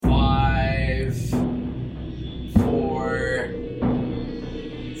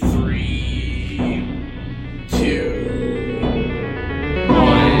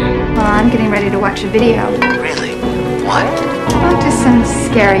watch a video. Really? What? Oh, just some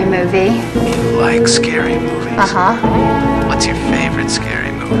scary movie. You like scary movies? Uh-huh. What's your favorite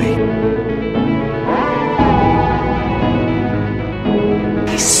scary movie?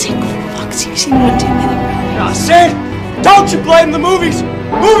 You sick fucks. You've seen one too many. Now, Sid, don't you blame the movies.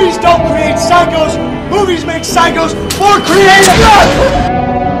 Movies don't create psychos. Movies make psychos more creative.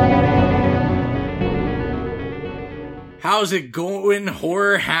 How's it going,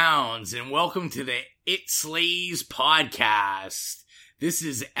 horror hounds? And welcome to the It Slays podcast. This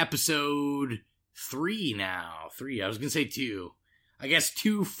is episode 3 now. 3, I was going to say 2. I guess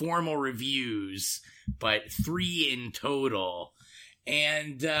 2 formal reviews, but 3 in total.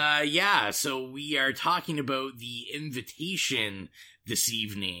 And, so we are talking about The Invitation this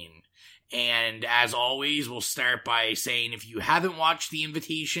evening. And as always, we'll start by saying if you haven't watched The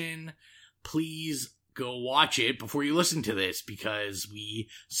Invitation, please go watch it before you listen to this, because we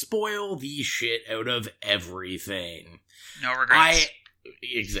spoil the shit out of everything. No regrets.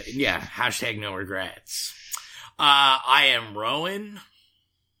 Hashtag no regrets. I am Rowan.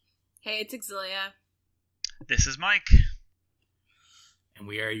 Hey, it's Exilia. This is Mike. And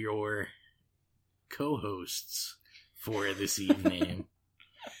we are your co-hosts for this evening.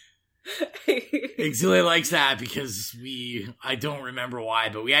 Exilia likes that because I don't remember why,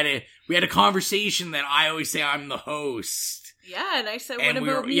 but we had a conversation that I always say I'm the host. Yeah, and I said, and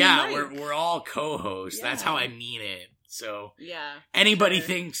what about me and Mike? we're all co-hosts. Yeah. That's how I mean it. So yeah, anybody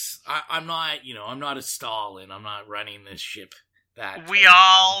thinks I'm not, I'm not a Stalin. I'm not running this ship. We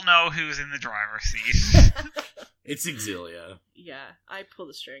all know who's in the driver's seat. It's Exilia. Yeah, I pull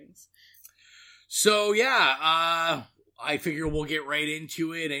the strings. So yeah, I figure we'll get right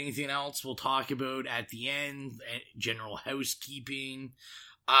into it. Anything else we'll talk about at the end. General housekeeping.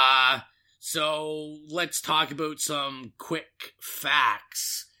 So let's talk about some quick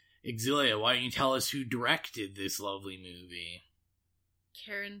facts. Exilia, why don't you tell us who directed this lovely movie?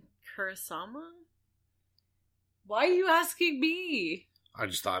 Karen Kurosama? Why are you asking me? I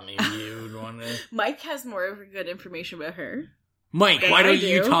just thought maybe you would want to... Mike has more good information about her. Mike, why don't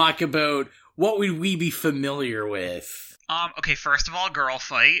you talk about what would we be familiar with? Okay, first of all, Girl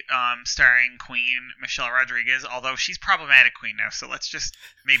Fight, starring Queen Michelle Rodriguez, although she's problematic queen now, so let's just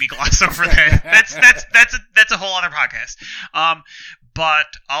maybe gloss over that. That's a whole other podcast. But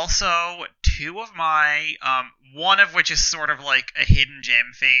also, 2 of my, one of which is sort of like a hidden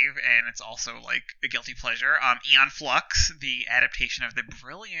gem fave, and it's also like a guilty pleasure. Aeon Flux, the adaptation of the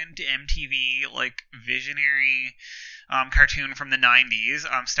brilliant MTV, like, visionary cartoon from the 90s,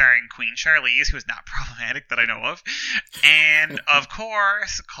 starring Queen Charlize, who is not problematic that I know of. And, of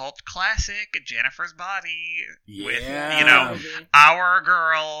course, cult classic Jennifer's Body, with, our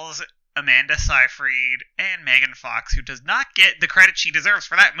girls, Amanda Seyfried and Megan Fox, who does not get the credit she deserves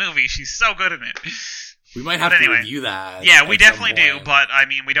for that movie. She's so good in it. We might have to review that. Yeah, we definitely do, but I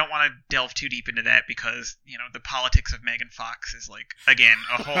mean, we don't want to delve too deep into that because, the politics of Megan Fox is like, again,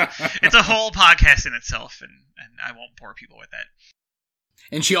 it's a whole podcast in itself, and I won't bore people with that.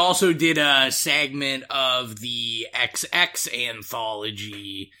 And she also did a segment of the XX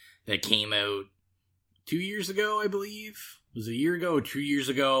anthology that came out 2 years ago, I believe. It was a year ago or 2 years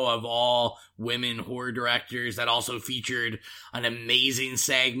ago, of all women horror directors. That also featured an amazing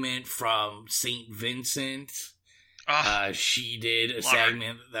segment from St. Vincent. She did a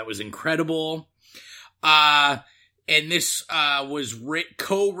segment that was incredible. And this was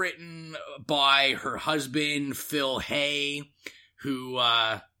co-written by her husband, Phil Hay, who's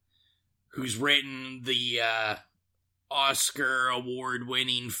written the Oscar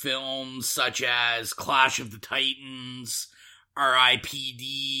award-winning films such as Clash of the Titans,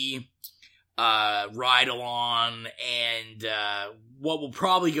 R.I.P.D., Ride Along, and what will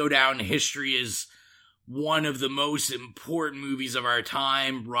probably go down in history as one of the most important movies of our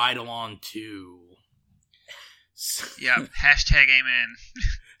time, Ride Along 2. Yep, hashtag amen.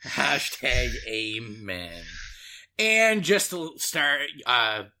 Hashtag amen. And just to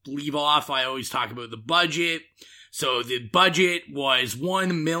leave off, I always talk about the budget. So the budget was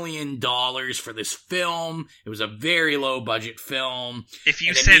 $1 million for this film. It was a very low budget film. If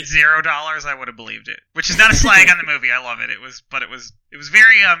you said $0, I would have believed it. Which is not a slag on the movie. I love it. It was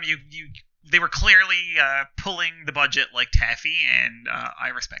very they were clearly pulling the budget like taffy, and I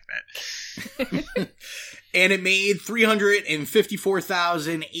respect that. And it made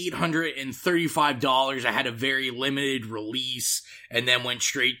 $354,835. It had a very limited release, and then went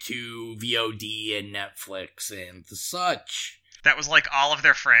straight to VOD and Netflix and the such. That was like all of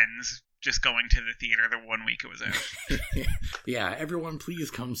their friends just going to the theater the 1 week it was out. Yeah, everyone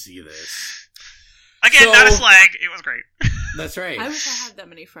please come see this. Again, not a slag. It was great. That's right. I wish I had that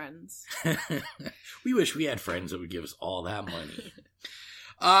many friends. We wish we had friends that would give us all that money.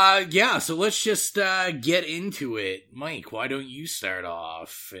 Yeah, so let's just get into it. Mike, why don't you start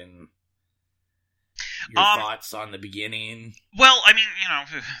off and your thoughts on the beginning? Well, I mean,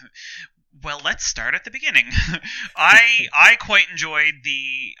 well, let's start at the beginning. I quite enjoyed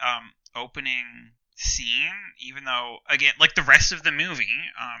the opening scene, even though, again, like the rest of the movie,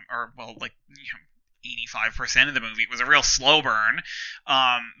 85% of the movie was a real slow burn.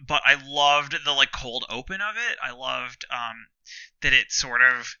 But I loved the like cold open of it. I loved that it sort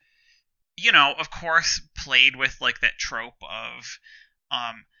of, of course, played with like that trope of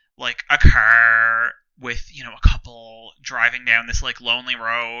like a car with a couple driving down this like lonely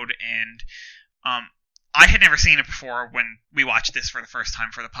road, and I had never seen it before when we watched this for the first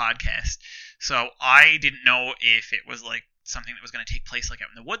time for the podcast, so I didn't know if it was like something that was going to take place like out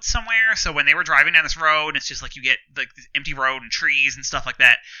in the woods somewhere. So when they were driving down this road, and it's just like you get like this empty road and trees and stuff like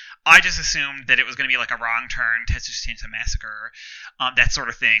that, I just assumed that it was going to be like a wrong turn, Texas Chainsaw Massacre, that sort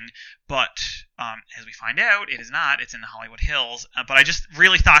of thing. But as we find out, it is not. It's in the Hollywood Hills. But I just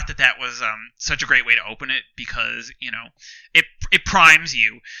really thought that was such a great way to open it, because it primes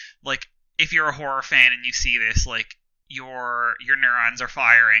you. Like if you're a horror fan and you see this, like your neurons are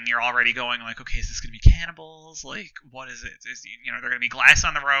firing. You're already going like, okay, is this going to be cannibals? Like, what is it? Is they're going to be glass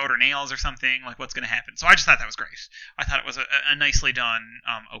on the road or nails or something? Like, what's going to happen? So I just thought that was great. I thought it was a nicely done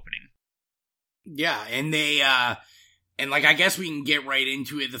opening. Yeah, and they and like I guess we can get right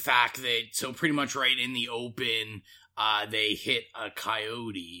into it. The fact that so pretty much right in the open, they hit a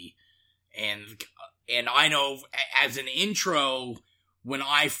coyote, and I know as an intro, when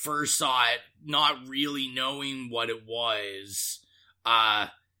I first saw it, not really knowing what it was, to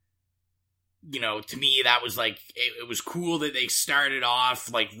me that was like, it was cool that they started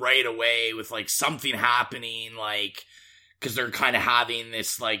off like right away with like something happening, like, because they're kind of having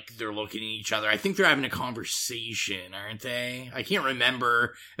this, like, they're looking at each other. I think they're having a conversation, aren't they? I can't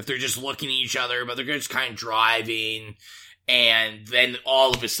remember if they're just looking at each other, but they're just kind of driving, and then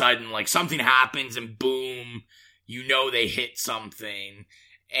all of a sudden, like, something happens, and boom, they hit something.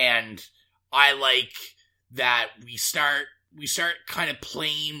 And I like that we start kind of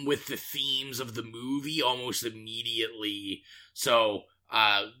playing with the themes of the movie almost immediately, so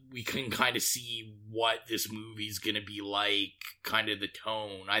we can kind of see what this movie's gonna be like, kind of the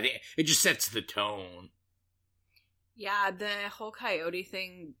tone. I think it just sets the tone. Yeah, the whole coyote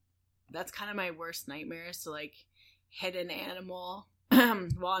thing, that's kind of my worst nightmare, is to like hit an animal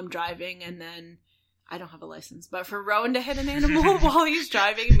while I'm driving, and then I don't have a license, but for Rowan to hit an animal while he's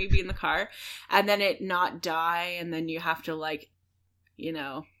driving and me be in the car, and then it not die, and then you have to like,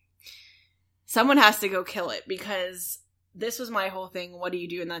 someone has to go kill it, because this was my whole thing. What do you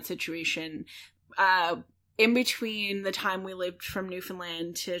do in that situation? In between the time we lived from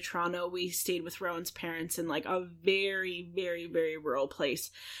Newfoundland to Toronto, we stayed with Rowan's parents in like a very, very, very rural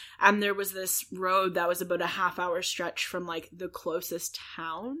place. And there was this road that was about a half-hour stretch from like the closest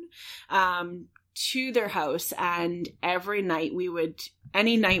town to their house, and any night we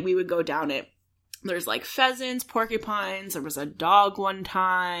would go down it. There's like pheasants, porcupines, there was a dog one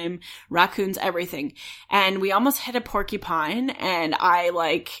time, raccoons, everything. And we almost hit a porcupine, and I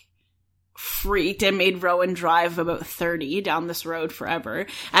like freaked and made Rowan drive about 30 down this road forever.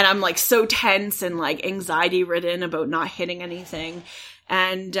 And I'm like so tense and like anxiety ridden about not hitting anything.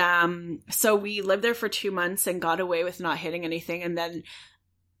 And so we lived there for 2 months and got away with not hitting anything. And then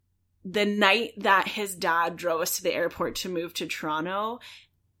the night that his dad drove us to the airport to move to Toronto,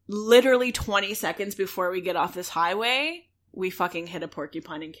 literally 20 seconds before we get off this highway, we fucking hit a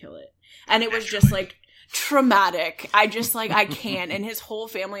porcupine and kill it. And it was just like traumatic. I can't. And his whole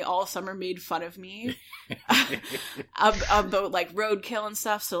family all summer made fun of me about like roadkill and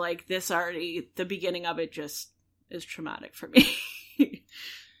stuff. So like the beginning of it just is traumatic for me.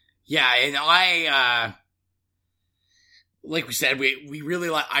 Yeah, and I like we said,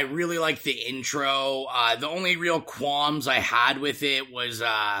 I really like the intro. The only real qualms I had with it was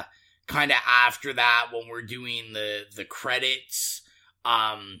kind of after that, when we're doing the credits.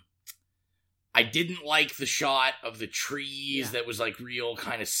 I didn't like the shot of the trees that was like real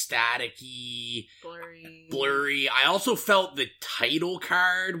kind of staticky, blurry. I also felt the title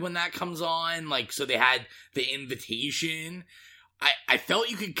card when that comes on, like, so they had the invitation. I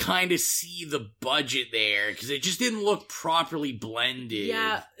felt you could kind of see the budget there, because it just didn't look properly blended.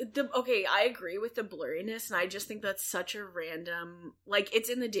 Yeah, I agree with the blurriness, and I just think that's such a random, like,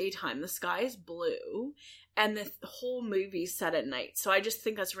 it's in the daytime, the sky is blue, and the whole movie's set at night, so I just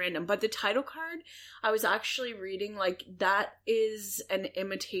think that's random. But the title card, I was actually reading, like, that is an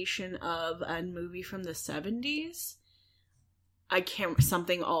imitation of a movie from the 70s. I can't,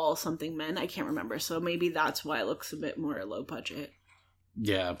 something men, I can't remember. So maybe that's why it looks a bit more low budget.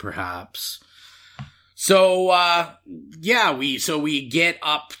 Yeah, perhaps. So, we get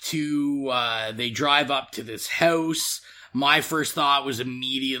up to, they drive up to this house. My first thought was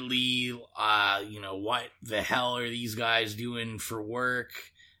immediately, what the hell are these guys doing for work?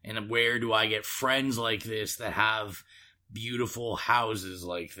 And where do I get friends like this that have beautiful houses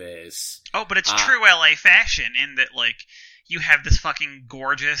like this? Oh, but it's true LA fashion in that, like, you have this fucking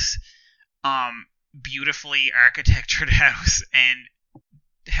gorgeous, beautifully architectured house and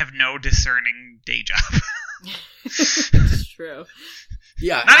have no discerning day job. It's true.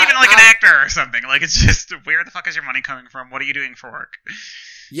 Yeah, not even like an actor or something. Like, it's just, where the fuck is your money coming from? What are you doing for work?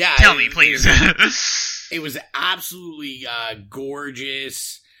 Yeah, tell me, please. It was absolutely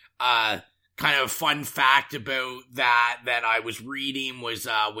gorgeous. Kind of fun fact about that I was reading was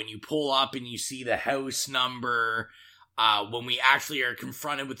when you pull up and you see the house number, when we actually are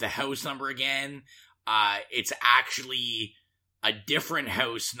confronted with the house number again, it's actually a different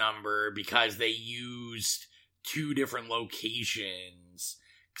house number because they used 2 different locations.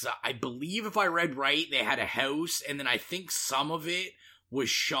 Because I believe if I read right, they had a house, and then I think some of it was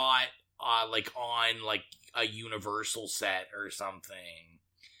shot on a Universal set or something.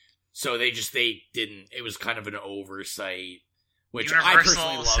 So they didn't. It was kind of an oversight, which Universal I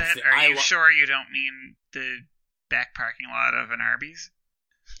personally love. Set? Are you sure you don't mean the back parking lot of an Arby's?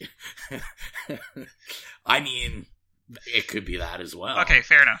 I mean, it could be that as well. Okay,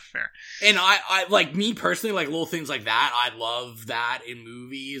 fair enough, fair. And I like, me personally, like, little things like that, I love that in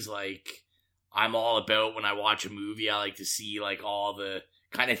movies. Like, I'm all about, when I watch a movie, I like to see, like, all the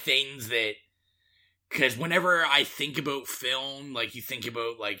kind of things that, because whenever I think about film, like, you think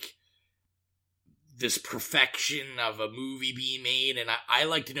about, like, this perfection of a movie being made, and I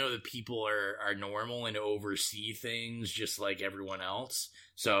like to know that people are normal and oversee things just like everyone else.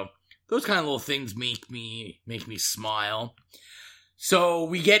 So those kind of little things make me smile. So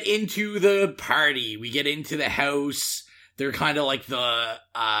we get into the party. We get into the house. They're kind of like the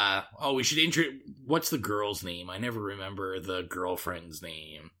we should what's the girl's name? I never remember the girlfriend's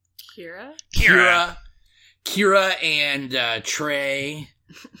name. Kira And Trey.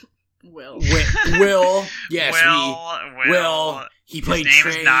 Will. Yes, Will. He played His name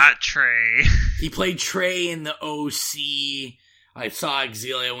Trey. is not Trey. He played Trey in the OC. I saw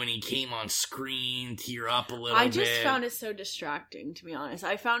Exilio when he came on screen tear up a little bit. I just found it so distracting, to be honest.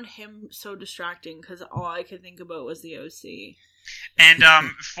 I found him so distracting because all I could think about was the OC. And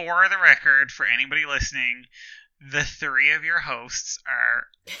for the record, for anybody listening, the 3 of your hosts are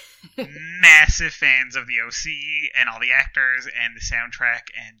massive fans of the OC and all the actors and the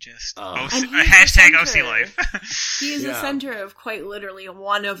soundtrack and just hashtag OC life. He is the center of quite literally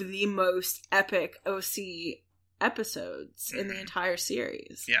one of the most epic OC episodes in the entire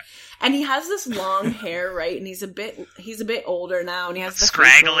series. Yeah. And he has this long hair, right? And he's a bit older now, and he has the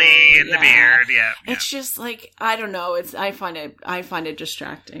scraggly in the beard. Yeah. It's just like, I don't know. I find it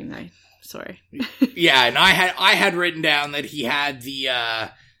distracting. Sorry. Yeah, and I had written down that he had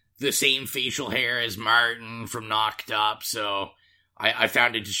the same facial hair as Martin from Knocked Up, so I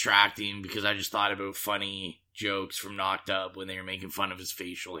found it distracting because I just thought about funny jokes from Knocked Up when they were making fun of his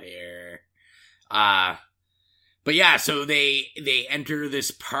facial hair. But yeah, so they enter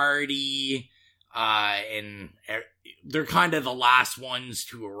this party, and they're kind of the last ones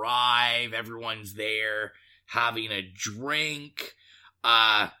to arrive. Everyone's there having a drink.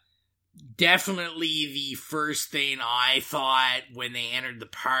 Definitely the first thing I thought when they entered the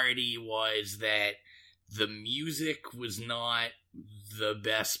party was that the music was not the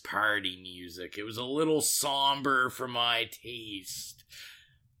best party music. It was a little somber for my taste.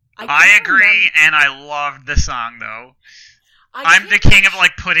 I agree, and I loved the song, though. I'm the king of,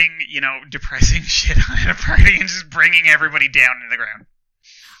 like, putting, depressing shit on at a party and just bringing everybody down to the ground.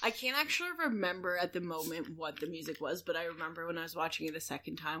 I can't actually remember at the moment what the music was, but I remember when I was watching it the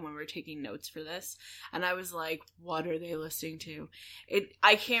second time when we were taking notes for this, and I was like, what are they listening to?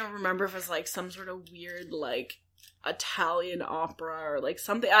 I can't remember if it was, like, some sort of weird, like, Italian opera or, like,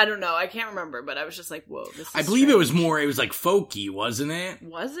 something. I don't know. I can't remember, but I was just like, whoa, this is I believe strange. it was, like, folky, wasn't it?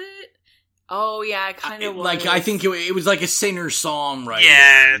 Was it? Oh, yeah, it kind of was. Like, I think it was like a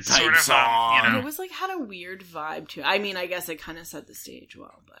singer-songwriter type sort of, song. It was, like, had a weird vibe to it. I mean, I guess it kind of set the stage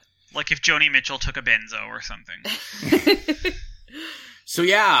well, but... Like if Joni Mitchell took a benzo or something. So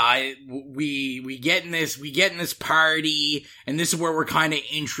yeah, we get in this party, and this is where we're kind of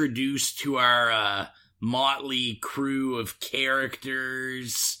introduced to our motley crew of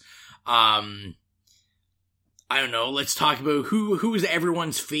characters. I don't know. Let's talk about who is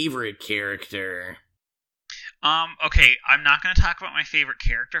everyone's favorite character. Okay, I'm not going to talk about my favorite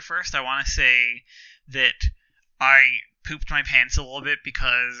character first. I want to say that I pooped my pants a little bit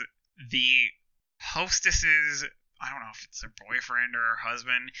because the hostess's, I don't know if it's her boyfriend or her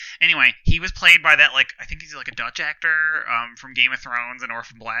husband. Anyway, he was played by that, like, I think he's like a Dutch actor from Game of Thrones and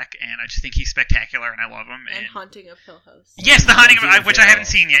Orphan Black, and I just think he's spectacular, and I love him. And Haunting of Hill House. Yes, The Haunting of which I haven't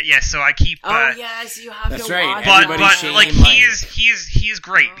seen yet. Yes, so I keep. Yes, you have that's to right. watch. But Everybody like shame he Mike. is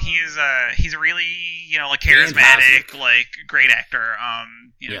great. He's a really like charismatic, Fantastic. like great actor.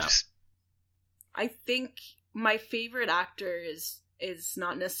 Yeah. Just I think my favorite actor is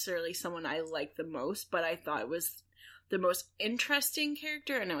not necessarily someone I like the most, but I thought was the most interesting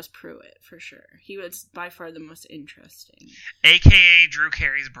character, and it was Pruitt for sure. He was by far the most interesting. AKA Drew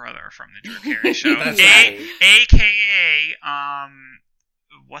Carey's brother from the Drew Carey Show. That's right. AKA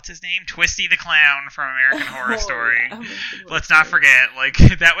what's his name? Twisty the Clown from American Horror Story. Yeah, American Horror Let's not Story. forget, like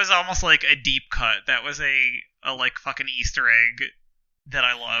that was almost like a deep cut. That was a like fucking Easter egg that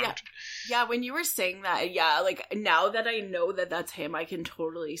I loved. Yeah, when you were saying that, yeah, like now that I know that that's him, I can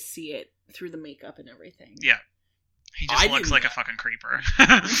totally see it through the makeup and everything. Yeah. He just I looks didn't- like a fucking creeper.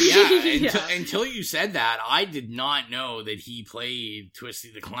 Yeah, until you said that, I did not know that he played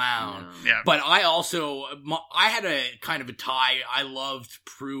Twisty the Clown. No. Yeah. But I also, I had a kind of a tie. I loved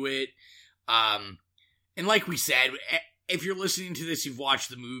Pruitt. And like we said, if you're listening to this, you've watched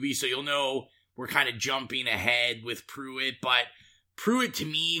the movie, so you'll know we're kind of jumping ahead with Pruitt. But Pruitt, to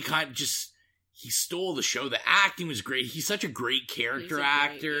me, kind of just, he stole the show. The acting was great. He's such a great character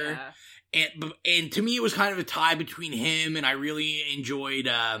actor. Yeah. And to me, it was kind of a tie between him and I really enjoyed,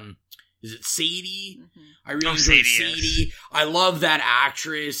 is it Sadie? Mhm. I really enjoyed Sadie, Sadie. yes. I love that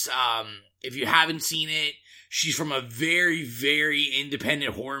actress. If you haven't seen it, she's from a very, very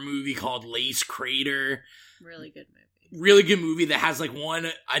independent horror movie called Lace Crater. Really good movie. Really good movie that has like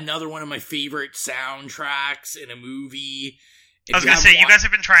another one of my favorite soundtracks in a movie. If I was gonna haven't say, you wa- guys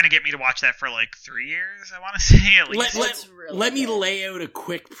have been trying to get me to watch that for like 3 years, I want to say, at least. It's really Let me good. lay out a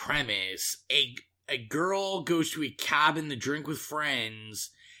quick premise. A girl goes to a cabin to drink with friends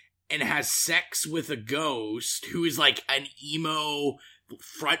and has sex with a ghost who is like an emo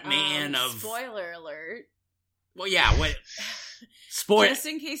frontman of... Spoiler alert. Well, yeah, what... Spoil... Just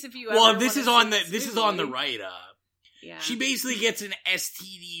in case if you Well, ever this wanna is see this is on the movie. write-up. Yeah. She basically gets an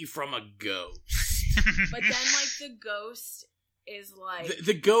STD from a ghost. But then, like, the ghost is like...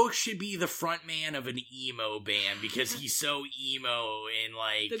 The ghost should be the front man of an emo band because he's so emo and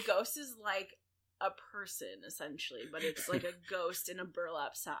like... The ghost is like a person, essentially, but it's like a ghost in a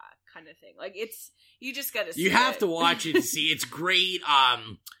burlap sack kind of thing. Like, it's... You just gotta see You have it. to watch it to see. It's great.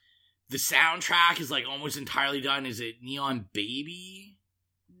 The soundtrack is like almost entirely done. Is it Neon Baby?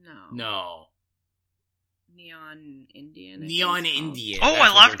 No. Neon Indian. I Neon think it's called. Indian. Oh, That's I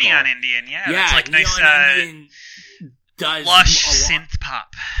what love they're Neon called. Indian. Yeah, Yeah, it's like Neon nice, Indian does lush a lot. synth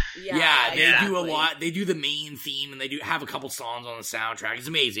pop. Yeah, they exactly. do a lot. They do the main theme, and they do have a couple songs on the soundtrack. It's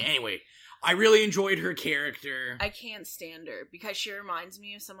amazing. Anyway, I really enjoyed her character. I can't stand her because she reminds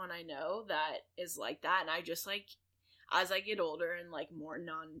me of someone I know that is like that, and I just like, as I get older and like more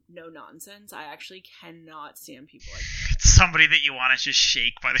no nonsense, I actually cannot stand people like that. It's somebody that you want to just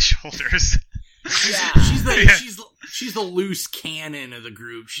shake by the shoulders. Yeah. She's the loose cannon of the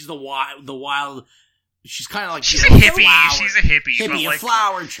group. She's the wild. She's kind of like She's you a know, hippie. flower- She's a hippie, but a like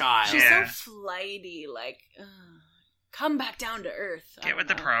flower child. She's Yeah. so flighty, like, come back down to earth. I get with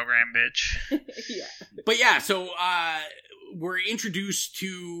the don't know. program, bitch. Yeah. But yeah, so we're introduced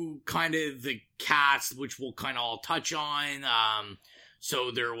to kind of the cast, which we'll kind of all touch on.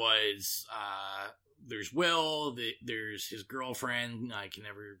 So there's Will, there's his girlfriend. I can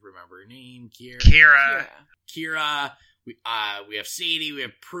never remember her name. Kira. We have Sadie. We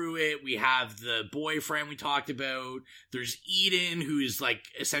have Pruitt. We have the boyfriend we talked about. There's Eden, who is like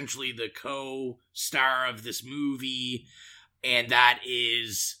essentially the co-star of this movie, and that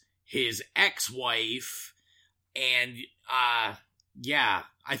is his ex-wife. And yeah,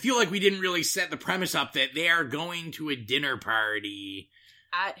 I feel like we didn't really set the premise up that they are going to a dinner party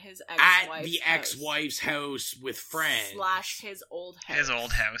At his at the ex-wife's ex-wife's house with friends. / his old house. His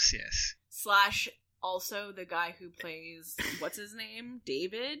old house, yes. / also the guy who plays, what's his name?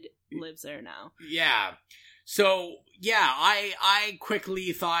 David? Lives there now. Yeah. So, yeah, I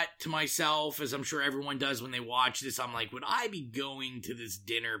quickly thought to myself, as I'm sure everyone does when they watch this, I'm like, would I be going to this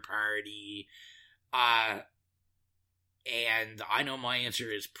dinner party? And I know my answer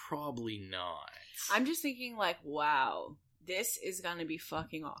is probably not. I'm just thinking, like, wow, this is gonna be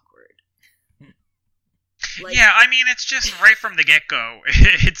fucking awkward. Like, Yeah, I mean, it's just right from the get-go.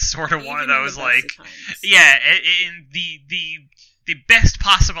 It's sort of one of even in those, the best like... of times. Yeah, in the best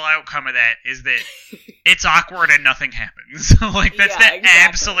possible outcome of that is that it's awkward and nothing happens. Like, that's the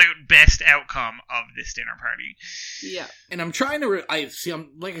absolute best outcome of this dinner party. Yeah. And I'm trying to,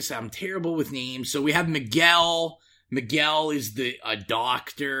 like I said, I'm terrible with names. So we have Miguel. Miguel is a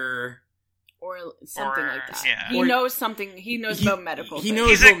doctor. Or something like that. Yeah. He knows something. He knows about medical things.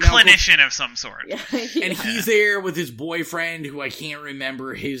 He's a clinician of some sort. Yeah. And he's there with his boyfriend, who I can't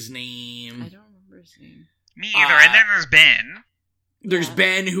remember his name. I don't remember his name. Me either. And then there's Ben. There's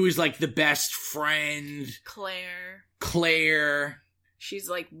Ben, who is like the best friend. Claire. She's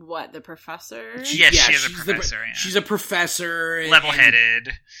like, what, the professor? She is a professor, yeah. She's a professor. Level-headed.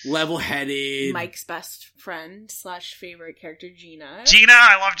 Mike's best friend / favorite character, Gina.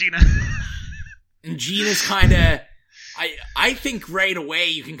 I love Gina. And Gina's kind of... I think right away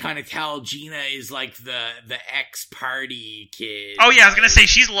you can kind of tell Gina is like the ex-party kid. Oh yeah, I was going to say,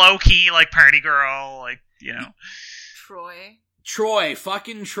 she's low-key, like, party girl, like, you know. Troy,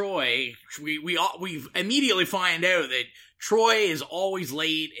 fucking Troy. We immediately find out that Troy is always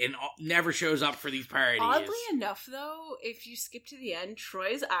late and never shows up for these parties. Oddly enough, though, if you skip to the end,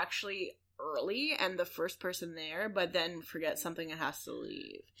 Troy's actually early and the first person there, but then forgets something and has to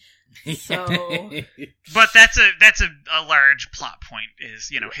leave. So, but that's a large plot point,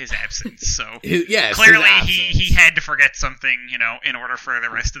 is, you know, his absence. So clearly he had to forget something, you know, in order for the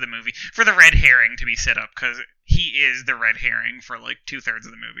rest of the movie, for the red herring to be set up, because he is the red herring for like 2/3 of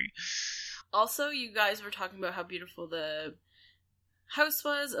the movie. Also, you guys were talking about how beautiful the house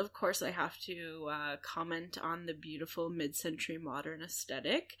was. Of course, I have to comment on the beautiful mid-century modern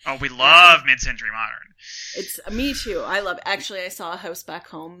aesthetic. Oh, we love mid-century modern. It's me too. I love. Actually, I saw a house back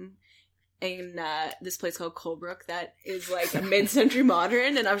home in this place called Colebrook that is like a mid-century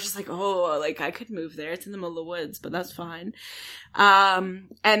modern, and I was just like, oh, like I could move there. It's in the middle of the woods, but that's fine. And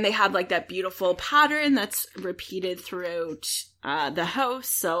they had like that beautiful pattern that's repeated throughout the house.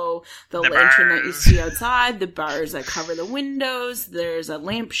 So the lantern that you see outside, the bars that cover the windows, there's a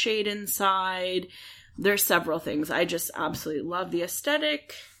lampshade inside. There's several things. I just absolutely love the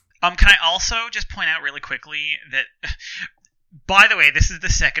aesthetic. Can I also just point out really quickly that, by the way, this is the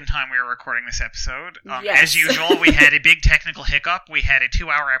second time we were recording this episode. Yes. As usual, we had a big technical hiccup. We had a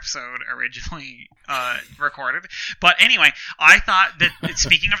 2-hour episode originally recorded. But anyway, I thought that,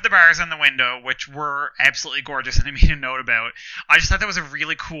 speaking of the bars on the window, which were absolutely gorgeous and I made a note about, I just thought that was a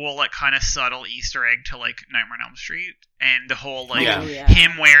really cool, like, kind of subtle Easter egg to, like, Nightmare on Elm Street. And the whole, like,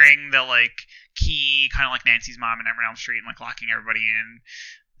 him wearing the, like, key, kind of like Nancy's mom in Nightmare on Elm Street, and, like, locking everybody in.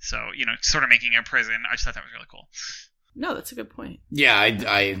 So, you know, sort of making a prison. I just thought that was really cool. No, that's a good point. Yeah,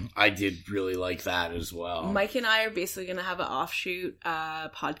 I did really like that as well. Mike and I are basically going to have an offshoot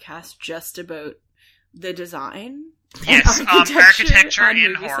podcast just about the design. Yes, architecture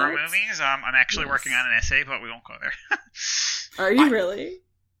in horror sets. movies. I'm actually working on an essay, but we won't go there. Are you really?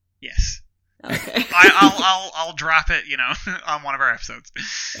 Yes. Okay. I'll drop it, you know, on one of our episodes.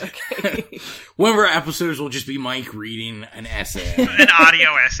 Okay. One of our episodes will just be Mike reading an essay. An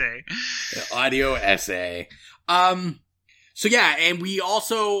audio essay. So yeah, and we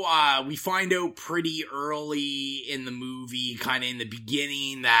also, we find out pretty early in the movie, kind of in the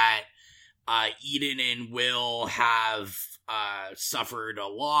beginning, that, Eden and Will have, suffered a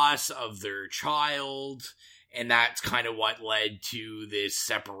loss of their child, and that's kind of what led to this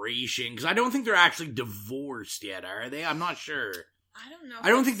separation, because I don't think they're actually divorced yet, are they? I'm not sure. I don't know. I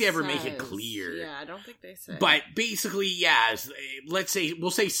don't think they ever make it clear. Yeah, I don't think they say. But basically, yeah,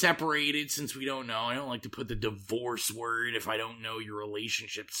 we'll say separated, since we don't know. I don't like to put the divorce word if I don't know your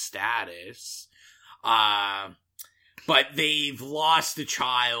relationship status. But they've lost a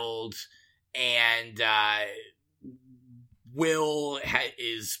child, and Will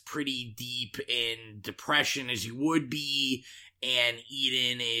is pretty deep in depression, as you would be, and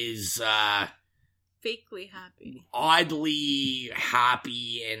Eden is fakely happy. Oddly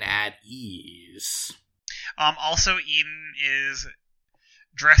happy and at ease. Also, Eden is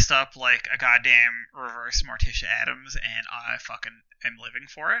dressed up like a goddamn reverse Morticia Addams, and I fucking am living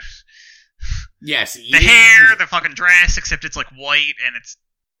for it. Yes, the hair, the fucking dress, except it's like white, and it's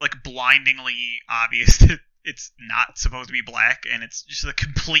like blindingly obvious that it's not supposed to be black, and it's just a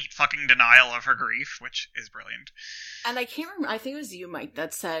complete fucking denial of her grief, which is brilliant. And I can't remember, I think it was you, Mike,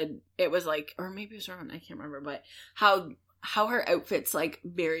 that said it was like, or maybe it was Ron, I can't remember, but how her outfit's like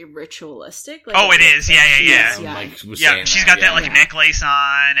very ritualistic. Like, it is, yeah. She's got that like necklace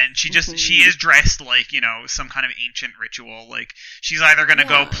on, and she is dressed like, you know, some kind of ancient ritual. Like, she's either gonna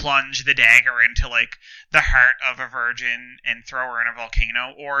go plunge the dagger into like the heart of a virgin and throw her in a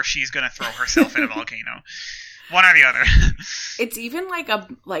volcano, or she's gonna throw herself in a volcano. One or the other. It's even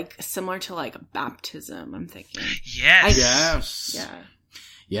similar to like a baptism, I'm thinking. Yes. Yes. Yeah.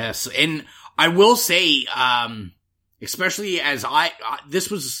 Yes. And I will say, especially as this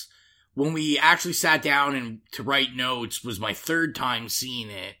was when we actually sat down and to write notes, was my third time seeing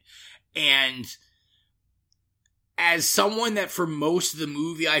it. And as someone that for most of the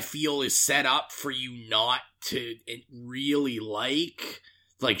movie I feel is set up for you not to really like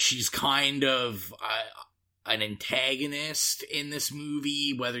she's kind of an antagonist in this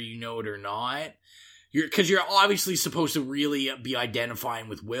movie, whether you know it or not. Because you're obviously supposed to really be identifying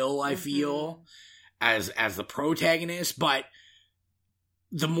with Will, I feel, as the protagonist. But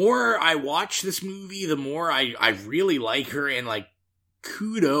the more I watch this movie, the more I really like her, and like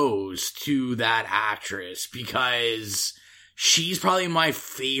kudos to that actress, because she's probably my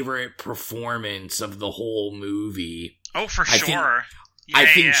favorite performance of the whole movie. Oh, for sure. I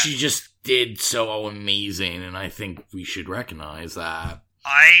think she just did so amazing, and I think we should recognize that.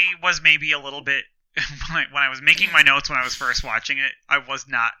 I was maybe a little bit, when I was making my notes when I was first watching it, I was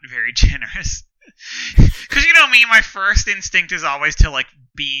not very generous. Because you know me, my first instinct is always to like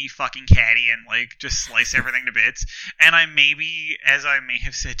be fucking catty and like just slice everything to bits. And I maybe, as I may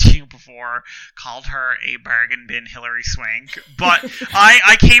have said to you before, called her a bargain bin Hilary Swank. But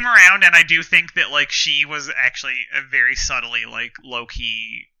I came around, and I do think that like she was actually a very subtly like low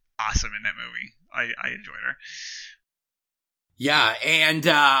key awesome in that movie. I enjoyed her. Yeah, and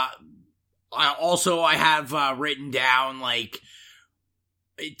I have written down like,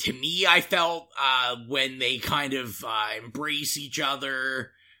 to me, I felt when they kind of embrace each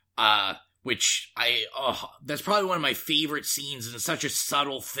other, which that's probably one of my favorite scenes, and it's such a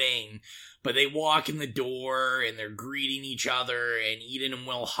subtle thing. But they walk in the door and they're greeting each other, and Eden and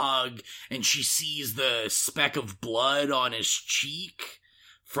Will hug, and she sees the speck of blood on his cheek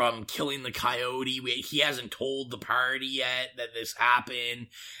from killing the coyote. He hasn't told the party yet that this happened,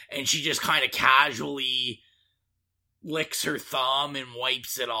 and she just kind of casually licks her thumb and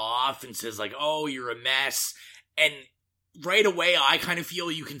wipes it off and says like, "Oh, you're a mess." And right away I kind of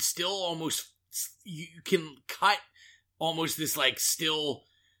feel you can still you can cut almost this like still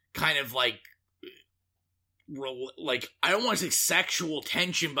kind of like I don't want to say sexual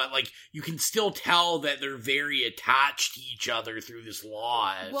tension, but like you can still tell that they're very attached to each other through this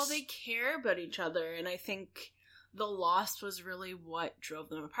loss. Well, they care about each other, and I think the loss was really what drove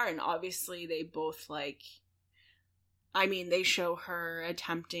them apart. And obviously they both they show her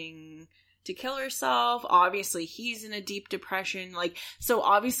attempting to kill herself. Obviously, he's in a deep depression. So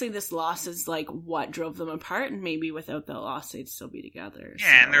obviously this loss is, what drove them apart, and maybe without that loss, they'd still be together.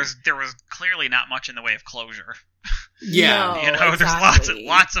 Yeah, and there was clearly not much in the way of closure. Yeah. No, exactly. There's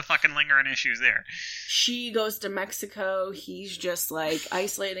lots of fucking lingering issues there. She goes to Mexico. He's just,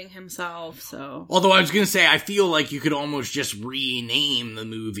 isolating himself, so... Although I was gonna say, I feel like you could almost just rename the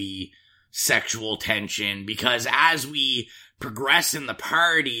movie Sexual Tension, because as we progress in the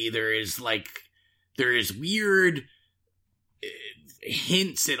party, there is weird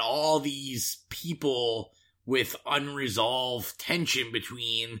hints at all these people with unresolved tension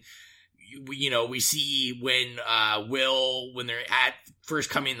between, we see when Will, when they're at first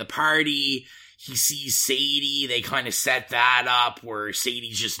coming in the party, he sees Sadie. They kind of set that up where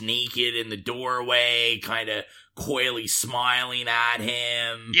Sadie's just naked in the doorway, kind of coyly smiling at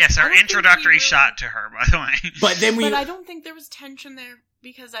him. Yes, our introductory shot to her, by the way. But I don't think there was tension there,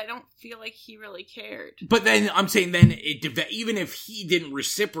 because I don't feel like he really cared. But then I'm saying then even if he didn't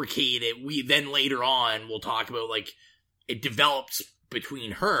reciprocate it, we then later on we'll talk about it develops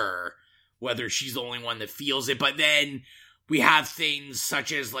between her, whether she's the only one that feels it. But then we have things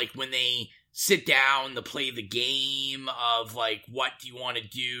such as when they sit down to play the game of what do you want to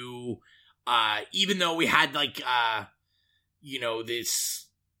do. Even though we had this,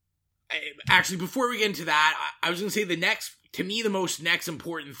 actually before we get into that, I was going to say the most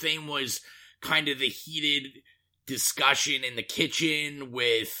important thing was kind of the heated discussion in the kitchen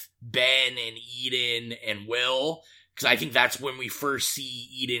with Ben and Eden and Will, because I think that's when we first see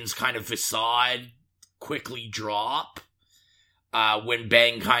Eden's kind of facade quickly drop, when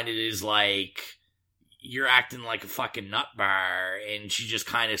Ben kind of is you're acting like a fucking nut bar, and she just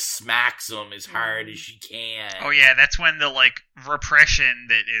kind of smacks him as hard as she can. Oh yeah, that's when the repression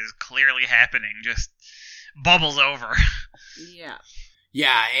that is clearly happening just bubbles over. Yeah.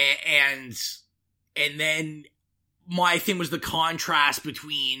 Yeah, and then my thing was the contrast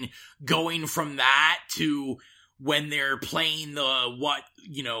between going from that to when they're playing the what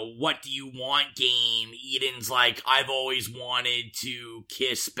do you want game. Eden's I've always wanted to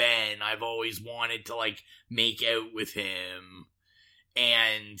kiss Ben. I've always wanted to make out with him.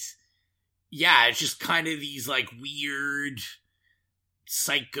 And yeah, it's just kind of these, like, weird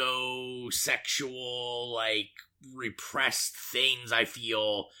psychosexual, like, repressed things, I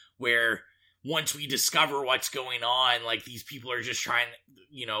feel, where once we discover what's going on, like, these people are just trying,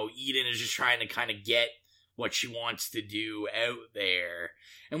 you know, Eden is just trying to kind of get what she wants to do out there.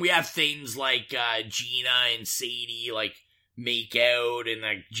 And we have things like Gina and Sadie, like, make out, and,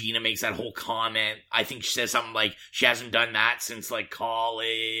 like, Gina makes that whole comment. I think she says something like she hasn't done that since, like,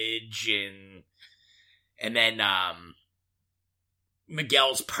 college, and then,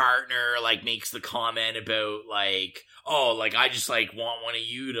 Miguel's partner, like, makes the comment about, like, oh, like, I just, like, want one of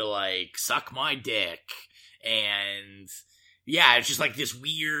you to, like, suck my dick. And, yeah, it's just, like, this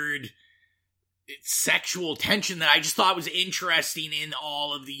weird sexual tension that I just thought was interesting in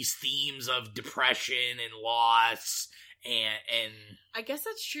all of these themes of depression and loss. And I guess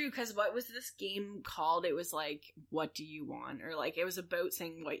that's true, because what was this game called? It was, like, what do you want? Or, like, it was about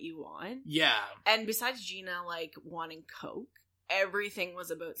saying what you want. yeah. And besides Gina, like, wanting Coke, everything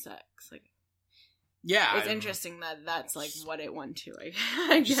was about sex. Like, Yeah. it's interesting that that's, like, what it went to, I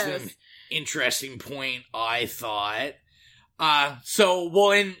Just guess. an interesting point, I thought. And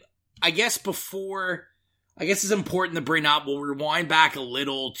I guess it's important to bring up, we'll rewind back a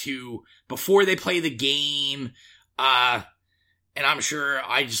little to before they play the game, and I'm sure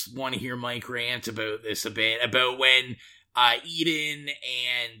I just want to hear Mike rant about this a bit, about when Eden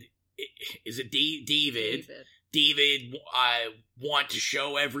and, is it David want to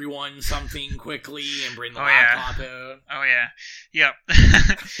show everyone something quickly and bring the laptop out. Oh, yeah. Yep.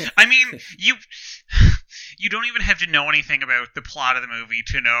 I mean, you don't even have to know anything about the plot of the movie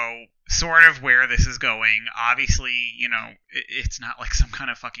to know sort of where this is going. Obviously, you know, it's not like some kind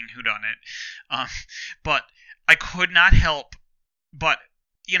of fucking whodunit. But I could not help but,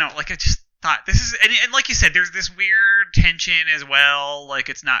 you know, like, I just thought this is, and like you said, there's this weird tension as well. Like,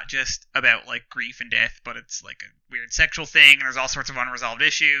 it's not just about, like, grief and death, but it's like a weird sexual thing, and there's all sorts of unresolved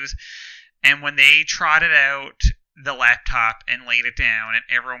issues. And when they trotted out the laptop and laid it down, and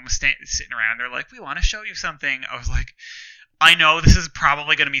everyone was sitting around, they're like, we want to show you something. I was like, I know this is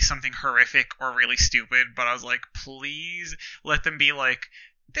probably going to be something horrific or really stupid, but I was like, please let them be like,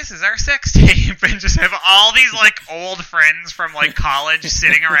 this is our sex tape, and just have all these, like, old friends from, like, college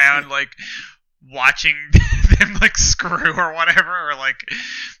sitting around, like, watching them, like, screw or whatever, or, like,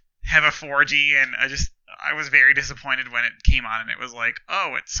 have a 4G, and I was very disappointed when it came on, and it was like,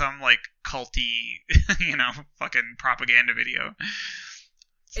 oh, it's some, like, culty, you know, fucking propaganda video.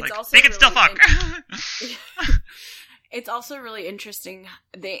 It's like, also they can still fuck. It's also really interesting,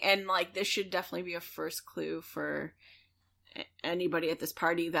 and, like, this should definitely be a first clue for anybody at this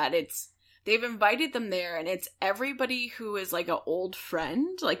party, that they've invited them there, and it's everybody who is, like, an old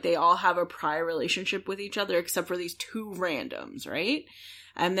friend. Like, they all have a prior relationship with each other except for these two randoms, right?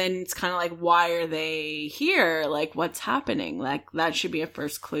 And then it's kind of like, why are they here? Like, what's happening? Like, that should be a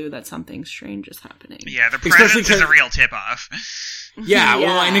first clue that something strange is happening. Yeah, the presence is a real tip-off. Yeah,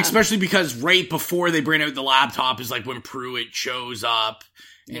 well, and especially because right before they bring out the laptop is, like, when Pruitt shows up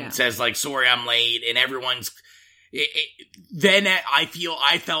and says, like, sorry, I'm late, and everyone's... Then I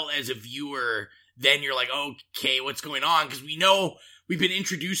felt as a viewer, then you're like, okay, what's going on? Because we know we've been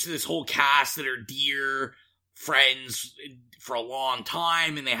introduced to this whole cast that are dear friends for a long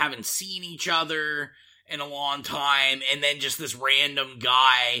time, and they haven't seen each other in a long time, and then just this random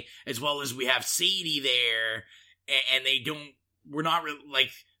guy, as well as we have Sadie there, and we're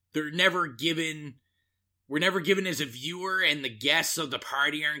never given as a viewer, and the guests of the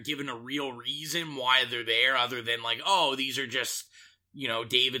party aren't given a real reason why they're there, other than, like, oh, these are just, you know,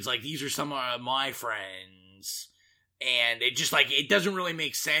 David's like, these are some of my friends. And it just, like, it doesn't really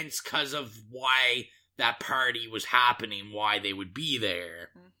make sense because of why that party was happening, why they would be there.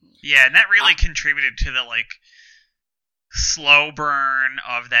 Yeah, and that really contributed to the, like, slow burn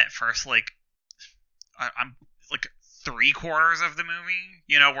of that first, like, I'm like 3/4 of the movie,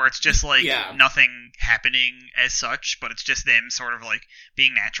 you know, where it's just, like, nothing happening as such, but it's just them sort of, like,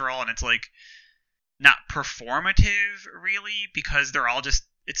 being natural, and it's, like, not performative, really, because they're all just,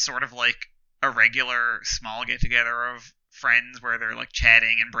 it's sort of like a regular small get-together of friends where they're, like,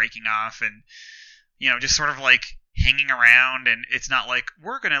 chatting and breaking off, and, you know, just sort of, like, hanging around, and it's not like,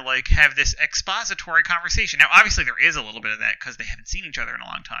 we're gonna, like, have this expository conversation. Now, obviously, there is a little bit of that, because they haven't seen each other in a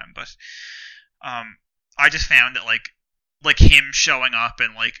long time, but, I just found that, like him showing up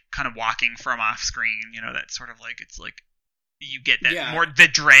and, like, kind of walking from off screen, you know, that sort of, like, it's like, you get that more, the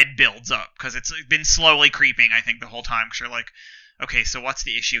dread builds up, because it's been slowly creeping, I think, the whole time, because you're like, okay, so what's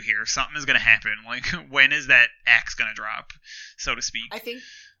the issue here? Something is going to happen. Like, when is that axe going to drop, so to speak?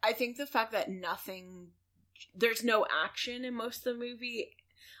 I think the fact that there's no action in most of the movie,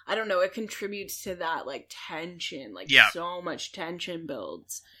 I don't know, it contributes to that, like, tension. Like, Yeah. so much tension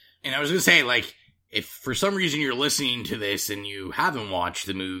builds. And I was going to say, like, if for some reason you're listening to this and you haven't watched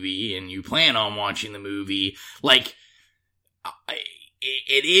the movie and you plan on watching the movie, like,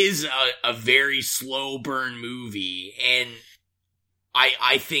 it is a very slow burn movie, and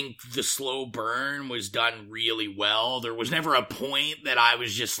I think the slow burn was done really well. There was never a point that I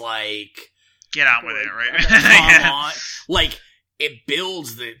was just like, Get on with it, right? come on. Like, it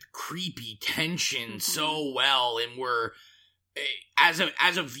builds the creepy tension so well, and we're, as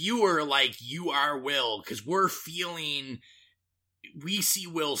a viewer, like, you are Will, because we're feeling, we see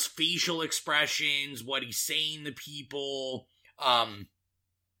Will's facial expressions, what he's saying to people.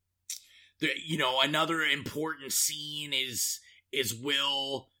 Another important scene is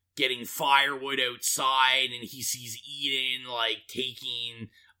Will getting firewood outside, and he sees Eden, like, taking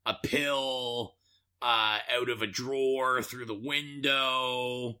a pill out of a drawer through the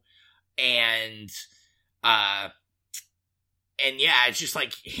window, and yeah, it's just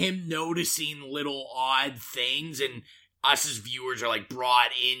like him noticing little odd things, and us as viewers are, like,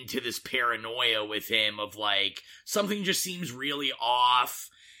 brought into this paranoia with him of, like, something just seems really off.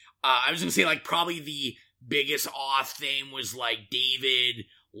 I was gonna say, like, probably the biggest off thing was, like, David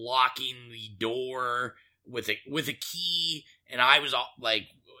locking the door with a key, and I was like,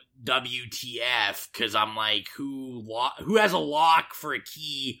 WTF, because I'm like, who has a lock for a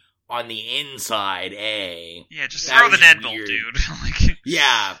key on the inside, eh? Yeah, just That throw the was deadbolt, weird. dude. Like,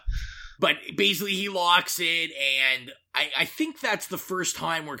 Yeah. But basically he locks it, and I think that's the first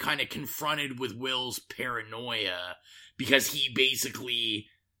time we're kind of confronted with Will's paranoia, because he basically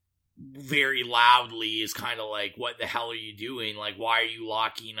very loudly is kind of like, what the hell are you doing? Like, why are you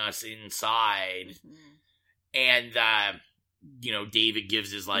locking us inside? And, David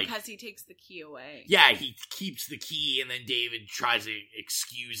gives his, like... Because he takes the key away. Yeah, he keeps the key, and then David tries to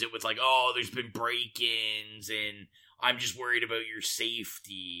excuse it with, like, oh, there's been break-ins, and I'm just worried about your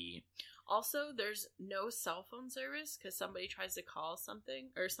safety. Also, there's no cell phone service because somebody tries to call something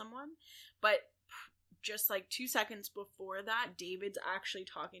or someone, but just like 2 seconds before that, David's actually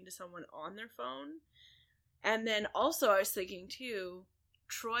talking to someone on their phone. And then also I was thinking too,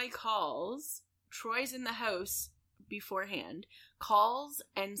 Troy calls, Troy's in the house beforehand, calls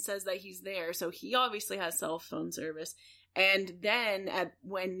and says that he's there, so he obviously has cell phone service. And then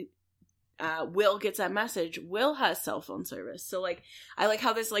when Will gets that message, Will has cell phone service. So, like, I like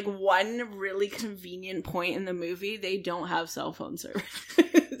how this, like, one really convenient point in the movie, they don't have cell phone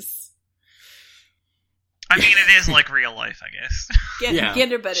service. I mean, it is like real life, I guess. Get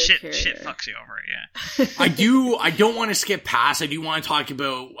a better Shit carrier. fucks you over, yeah. I don't want to skip past. I do want to talk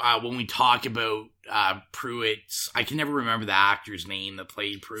about, when we talk about Pruitt's, I can never remember the actor's name that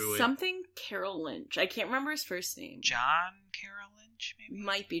played Pruitt. Something Carroll Lynch. I can't remember his first name. John Carroll Lynch, maybe?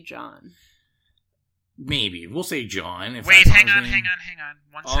 Might be John. Maybe. We'll say John. If Wait, that's hang not on. his name.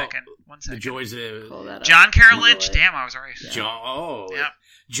 One Oh, second. The joys Pull of that up. John Carroll Google Lynch? it. Damn, I was right. Yeah.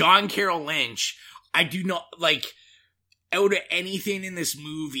 John Carroll Lynch. I do not, like, out of anything in this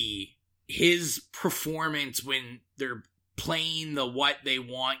movie, his performance when they're playing the what they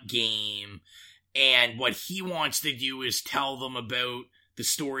want game, and what he wants to do is tell them about the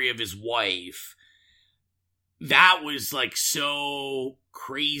story of his wife. That was, like, so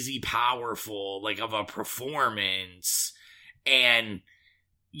crazy powerful, like, of a performance. And,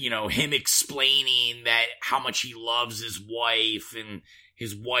 him explaining that how much he loves his wife, and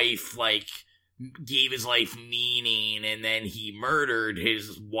his wife, like, gave his life meaning, and then he murdered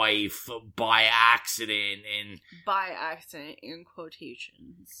his wife by accident, and By accident, in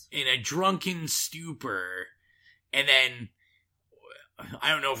quotations. in a drunken stupor. And then, I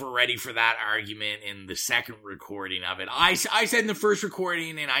don't know if we're ready for that argument in the second recording of it. I said in the first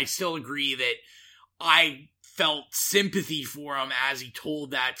recording, and I still agree, that I felt sympathy for him as he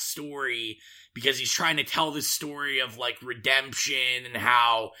told that story, because he's trying to tell this story of, like, redemption, and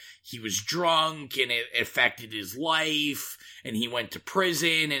how he was drunk and it affected his life, and he went to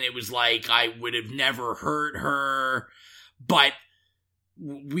prison, and it was like, I would have never hurt her. But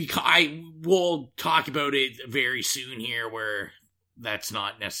we'll talk about it very soon here, where that's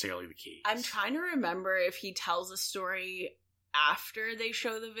not necessarily the case. I'm trying to remember if he tells a story after they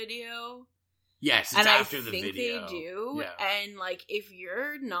show the video. Yes, it's And after I the think video. they do. Yeah. And, like, if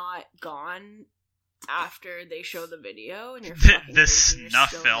you're not gone after they show the video, and you're The fucking crazy and you're snuff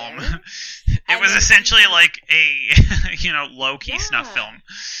still film. there, It And was then essentially he- like a, low-key snuff Yeah. film.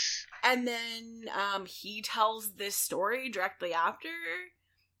 and then he tells this story directly after,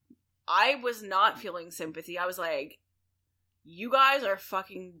 I was not feeling sympathy. I was like, you guys are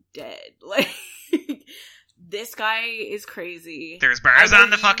fucking dead. Like, this guy is crazy. There's bars on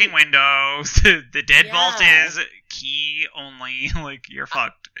the fucking windows. The deadbolt is key only. Like, you're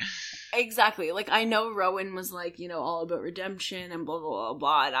fucked. Exactly. Like, I know Rowan was like, you know, all about redemption and blah, blah, blah,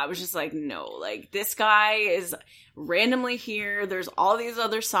 blah. And I was just like, no. Like, this guy is randomly here. There's all these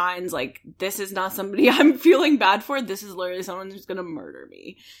other signs. Like, this is not somebody I'm feeling bad for. This is literally someone who's gonna murder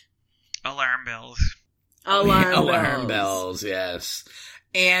me. Alarm bells. Alarm bells, yes.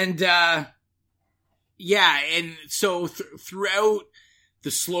 And, yeah, and so throughout the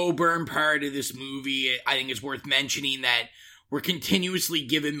slow burn part of this movie, I think it's worth mentioning that we're continuously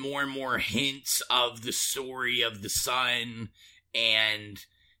given more and more hints of the story of the son and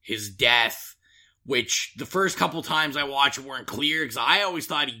his death, which the first couple times I watched it weren't clear, because I always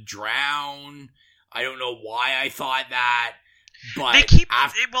thought he drowned. I don't know why I thought that, but they keep,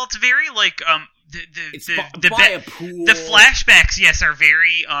 well, it's very, like, by a pool. The flashbacks, yes, are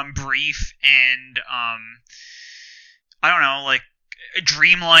very brief and I don't know, like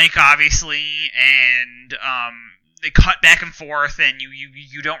dreamlike, obviously, and they cut back and forth, and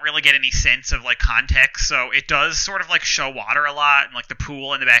you don't really get any sense of like context. So it does sort of like show water a lot, and like the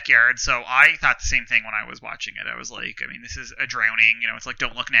pool in the backyard. So I thought the same thing when I was watching it. I was like, I mean, this is a drowning. You know, it's like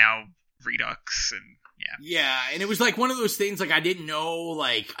Don't Look Now Redux, and yeah, and it was like one of those things, like, I didn't know,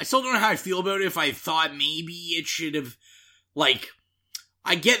 like, I still don't know how I feel about it. If I thought maybe it should have, like,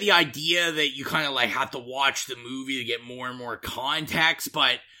 I get the idea that you kind of, like, have to watch the movie to get more and more context,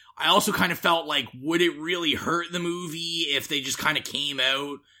 but I also kind of felt like, would it really hurt the movie if they just kind of came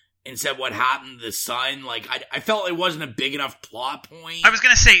out and said what happened to the son? Like, I felt it wasn't a big enough plot point. I was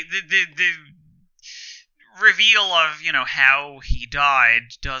gonna say, the reveal of, you know, how he died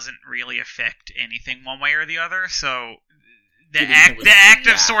doesn't really affect anything one way or the other, so the act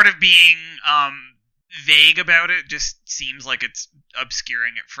of sort of being vague about it just seems like it's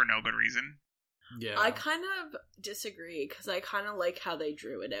obscuring it for no good reason. Yeah, I kind of disagree, because I kind of like how they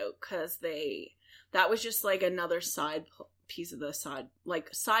drew it out, because that was just like another side piece of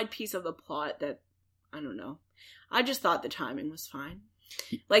the plot that, I don't know, I just thought the timing was fine.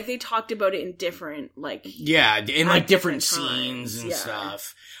 Like, they talked about it in different, like... Yeah, in, like, different scenes and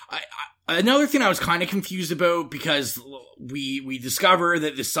stuff. Another thing I was kind of confused about, because we discover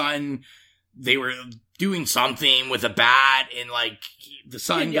that the son, they were doing something with a bat, and, like, the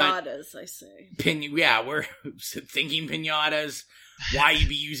son got... Pinatas, I say. We're thinking pinatas. Why you'd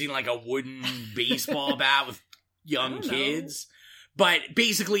be using, like, a wooden baseball bat with young kids? But,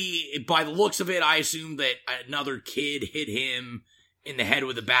 basically, by the looks of it, I assumed that another kid hit him in the head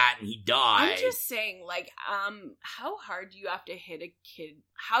with a bat and he died. I'm just saying, like, how hard do you have to hit a kid?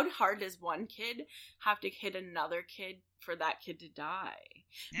 How hard does one kid have to hit another kid for that kid to die?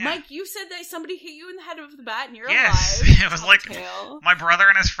 Yeah. Mike, you said that somebody hit you in the head with a bat and you're alive. It was like my brother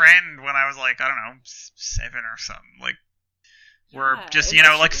and his friend when I was like, I don't know, 7 or something. Like, we're just, you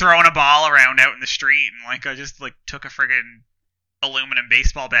know, like throwing a ball around out in the street, and like I just like took a friggin' aluminum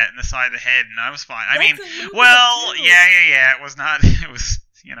baseball bat in the side of the head, and I was fine. I mean, well, yeah. It was not. It was,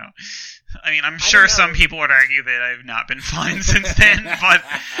 you know. I mean, I'm sure some people would argue that I've not been fine since then, but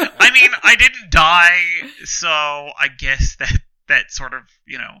I mean, I didn't die, so I guess that sort of,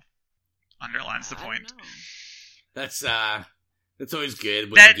 you know, underlines the point. That's always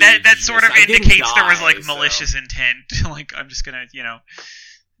good. That sort of indicates there was like malicious intent. Like, I'm just gonna, you know,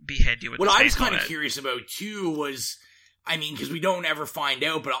 behead you with. What I was kind of curious about too was, I mean, because we don't ever find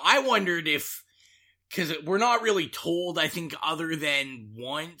out, but I wondered if, because we're not really told, I think, other than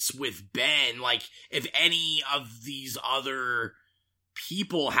once with Ben, like, if any of these other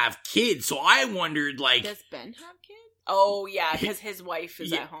people have kids. So I wondered, like... Does Ben have kids? Oh, yeah, because his wife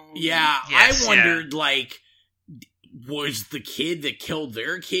is at home. Yeah, yes, I wondered, like, was the kid that killed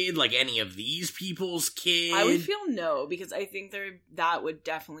their kid, like, any of these people's kids? I would feel no, because I think that would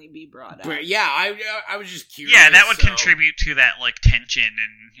definitely be brought up. But yeah, I was just curious. Yeah, that would contribute to that, like, tension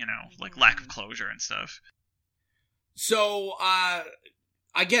and, you know, like, lack of closure and stuff. So, I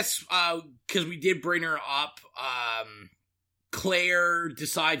guess, because we did bring her up, Claire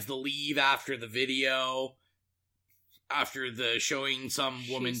decides to leave after the video. After the showing some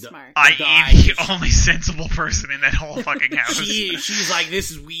woman die. I.e. the only sensible person in that whole fucking house. She's like, this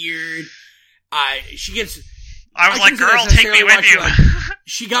is weird. She gets... I was like, girl, take me with you. Like,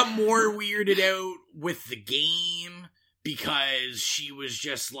 she got more weirded out with the game because she was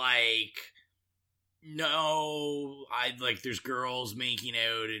just like... No, there's girls making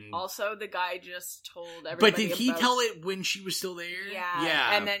out and... Also, the guy just told everybody. But did he tell it when she was still there?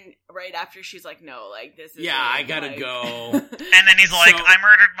 Yeah. And then right after, she's like, no, like, this is... Yeah, I gotta go. And then he's like, I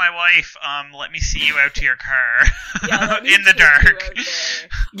murdered my wife. Let me see you out to your car. In the dark.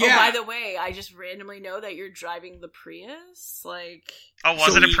 Yeah. Oh, by the way, I just randomly know that you're driving the Prius. Like... Oh,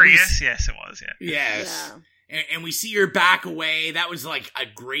 was it a Prius? Yes, it was, yeah. Yes. Yeah. And we see her back away. That was, like, a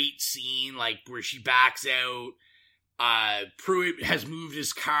great scene, like, where she backs out. Pruitt has moved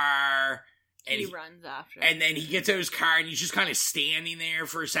his car. And he runs after. And then he gets out his car, and he's just kind of standing there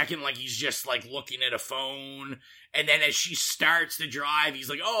for a second, like he's just, like, looking at a phone. And then as she starts to drive, he's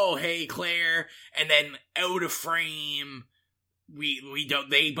like, oh, hey, Claire. And then out of frame,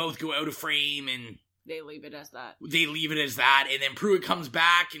 they both go out of frame, and... They leave it as that. And then Pruitt comes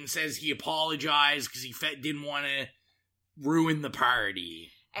back and says he apologized because he didn't want to ruin the party.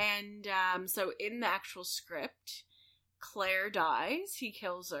 And so in the actual script, Claire dies. He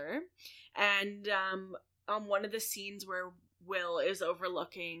kills her. And on one of the scenes where Will is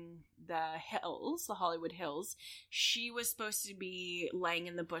overlooking the hills, the Hollywood Hills, she was supposed to be laying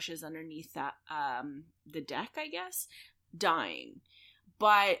in the bushes underneath that the deck, I guess, dying.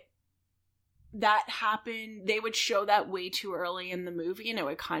 But... that happened, they would show that way too early in the movie, and it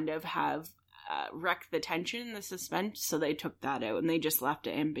would kind of have wrecked the tension, the suspense, so they took that out, and they just left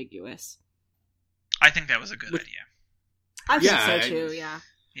it ambiguous. I think that was a good idea. I think so too, yeah.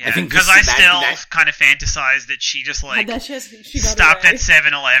 Yeah, because I still kind of fantasized that she just, like, stopped at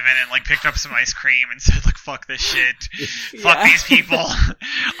 7-Eleven and, like, picked up some ice cream and said, like, fuck this shit. Fuck these people.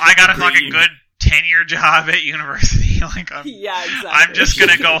 I got a fucking good 10-year job at university. Like, exactly. I'm just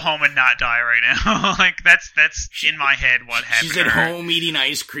gonna go home and not die right now. Like, that's in my head what happened. She's at home eating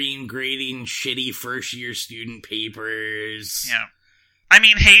ice cream, grading shitty first-year student papers. Yeah. I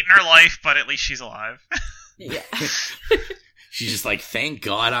mean, hating her life, but at least she's alive. Yeah. She's just like, thank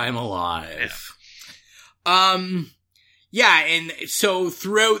God I'm alive. Yeah, and so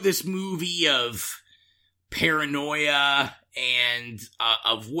throughout this movie of paranoia and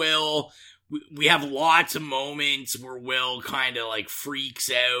of Will... we have lots of moments where Will kind of, like, freaks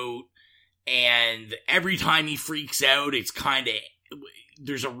out, and every time he freaks out, it's kind of,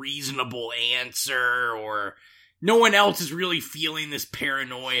 there's a reasonable answer, or no one else is really feeling this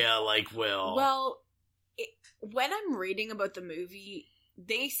paranoia like Will. Well, when I'm reading about the movie,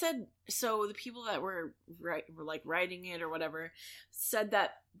 they said, so the people that were writing it or whatever, said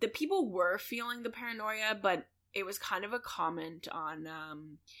that the people were feeling the paranoia, but it was kind of a comment on,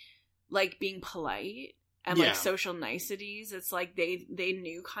 like, being polite and, like, social niceties. It's like they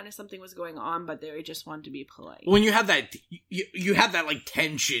knew kind of something was going on, but they just wanted to be polite. When you have that, you have that, like,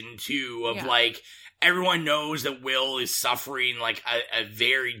 tension, too, of, like, everyone knows that Will is suffering, like, a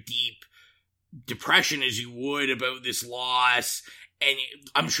very deep depression, as you would, about this loss. And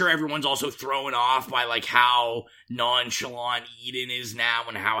I'm sure everyone's also thrown off by, like, how nonchalant Eden is now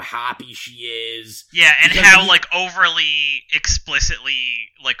and how happy she is. Yeah, and how, like, overly, explicitly,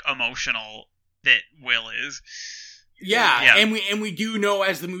 like, emotional that Will is. Yeah, and we do know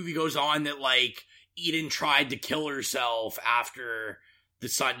as the movie goes on that, like, Eden tried to kill herself after the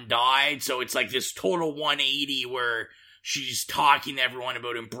son died, so it's, like, this total 180 where she's talking to everyone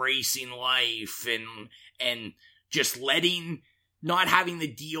about embracing life and just not having to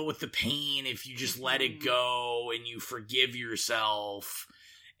deal with the pain if you just let it go and you forgive yourself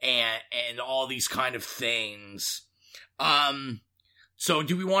and all these kind of things. So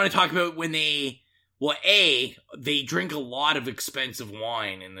do we want to talk about when they drink a lot of expensive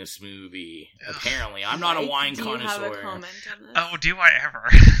wine in this movie, apparently. I'm not a wine connoisseur. Do you have a comment on this? Oh, do I ever?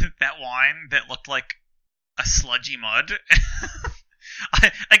 That wine that looked like a sludgy mud.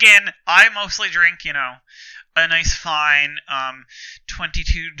 I mostly drink, a nice fine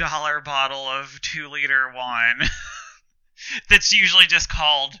 $22 bottle of 2-liter wine that's usually just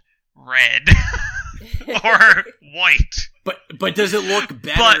called red or white. But does it look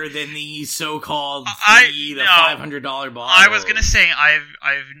better than the so-called $500 bottle? I was gonna say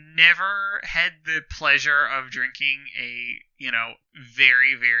I've never had the pleasure of drinking a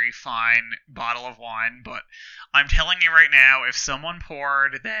very, very fine bottle of wine, but I'm telling you right now, if someone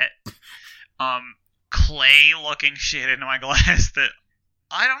poured that clay-looking shit into my glass, that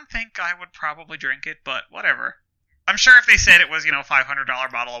I don't think I would probably drink it, but whatever. I'm sure if they said it was,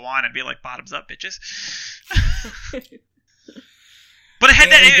 $500 bottle of wine, I'd be like, bottoms up, bitches. But it had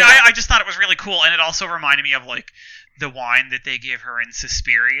I just thought it was really cool, and it also reminded me of, like, the wine that they give her in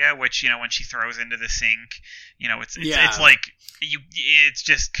Suspiria, which, when she throws into the sink, it's like, it's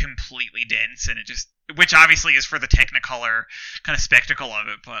just completely dense, and it which obviously is for the Technicolor kind of spectacle of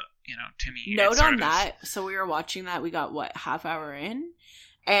it, but, you know, to me... Note on that, so we were watching that, we got, half hour in?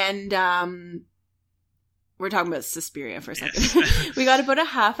 And, we're talking about Suspiria for a second. Yes. We got about a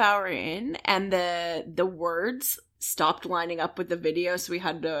half hour in, and the words stopped lining up with the video, so we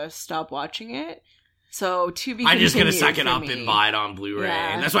had to stop watching it. So, to be I'm just gonna continued suck it up and buy it on Blu-ray.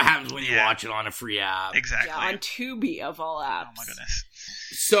 Yeah. And that's what happens when you watch it on a free app. Exactly. Yeah, on Tubi of all apps. Oh my goodness.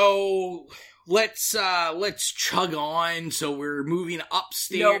 So, let's chug on. So we're moving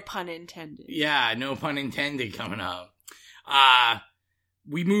upstairs. No pun intended. Yeah, no pun intended coming up.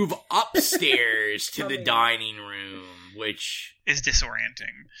 We move upstairs to the dining room, which is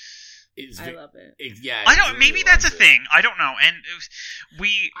disorienting. I love it. Yeah, I don't. Maybe that's a thing. I don't know. And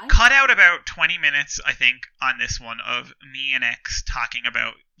we cut out about 20 minutes, I think, on this one of me and X talking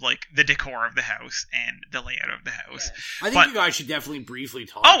about like the decor of the house and the layout of the house. Yeah. I think you guys should definitely briefly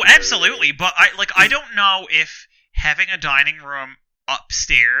talk. Oh, absolutely. It. But I don't know if having a dining room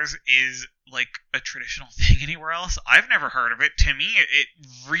upstairs is like a traditional thing anywhere else. I've never heard of it. To me, it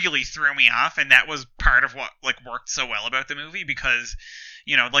really threw me off, and that was part of what like worked so well about the movie, because,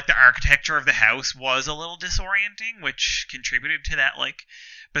 you know, like the architecture of the house was a little disorienting, which contributed to that like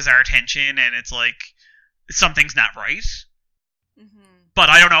bizarre tension, and it's like something's not right. Mm-hmm. But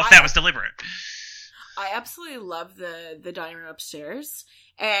I don't know if that was deliberate. I absolutely love the dining room upstairs.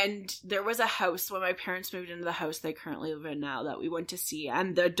 And there was a house when my parents moved into the house they currently live in now that we went to see,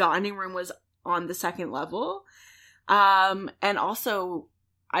 and the dining room was on the second level. And also,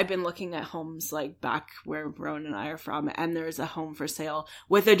 I've been looking at homes like back where Rowan and I are from, and there's a home for sale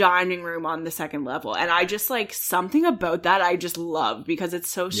with a dining room on the second level. And I just like something about that I just love, because it's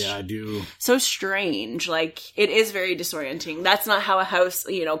so I do. So strange. Like, it is very disorienting. That's not how a house,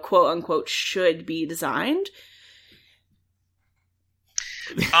 you know, quote unquote, should be designed.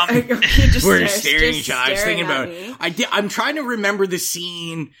 We're staring at each other. I was thinking about I'm trying to remember the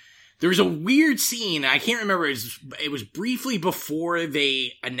scene. There was a weird scene. I can't remember. It was briefly before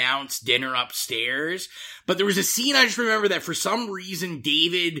they announced dinner upstairs. But there was a scene I just remember that for some reason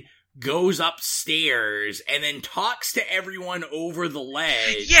David goes upstairs and then talks to everyone over the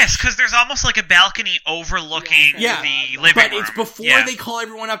ledge. Yes, because there's almost like a balcony overlooking the living room. But it's before they call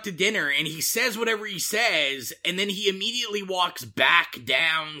everyone up to dinner, and he says whatever he says, and then he immediately walks back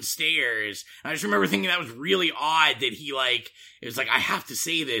downstairs. And I just remember thinking that was really odd that he, like, it was like, I have to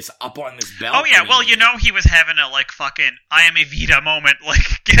say this up on this balcony. Oh yeah, well, you know, he was having a, like, fucking I am Evita moment, like,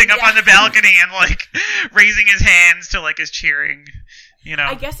 getting up on the balcony and, like, raising his hands to, like, his cheering. You know,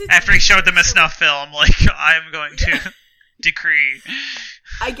 I guess after he showed them a snuff film, like, I'm going to decree.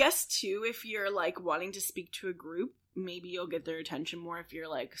 I guess, too, if you're, like, wanting to speak to a group, maybe you'll get their attention more if you're,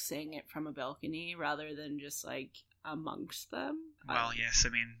 like, saying it from a balcony rather than just, like, amongst them. Well, yes, I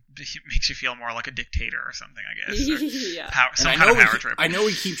mean, it makes you feel more like a dictator or something, I guess. Or yeah. Some kind of power trip. I know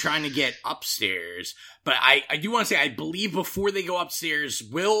we keep trying to get upstairs, but I do want to say, I believe before they go upstairs,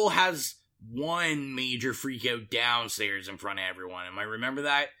 Will has one major freak out downstairs in front of everyone. Am I remember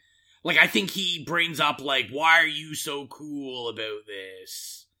that? Like, I think he brings up, like, why are you so cool about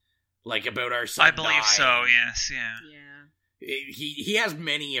this? Like, about our son I believe dying. so, yes, yeah. He has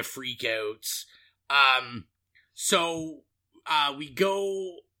many a freak outs. So, we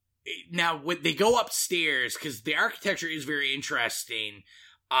go... Now, when they go upstairs, because the architecture is very interesting,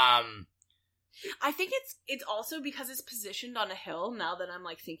 I think it's also because it's positioned on a hill, now that I'm,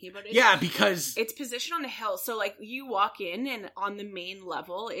 like, thinking about it. Yeah, because... It's positioned on a hill, so, like, you walk in, and on the main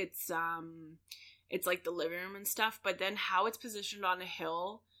level, it's like, the living room and stuff, but then how it's positioned on a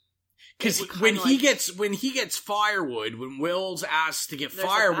hill... Because when he gets firewood, when Will's asked to get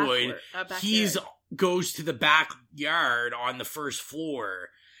firewood, he goes to the backyard on the first floor.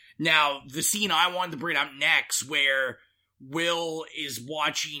 Now, the scene I wanted to bring up next, where Will is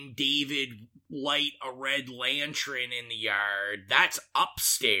watching David light a red lantern in the yard, that's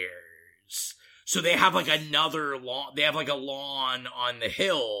upstairs. So they have like another lawn, they have like a lawn on the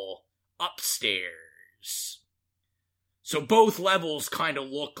hill upstairs. So both levels kind of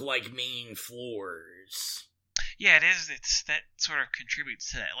look like main floors. Yeah, it is. That sort of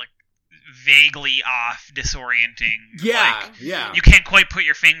contributes to that, like, vaguely off, disorienting. Yeah, like, yeah. You can't quite put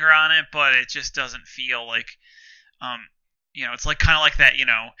your finger on it, but it just doesn't feel like, you know, it's like kind of like that, you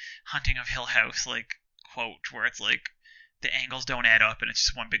know, Haunting of Hill House, like, quote, where it's like, the angles don't add up and it's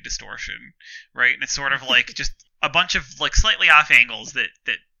just one big distortion, right? And it's sort of like just a bunch of, like, slightly off angles that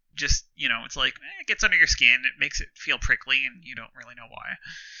just, you know, it's like, it gets under your skin, it makes it feel prickly, and you don't really know why.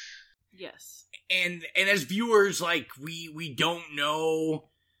 Yes. And as viewers, like, we don't know,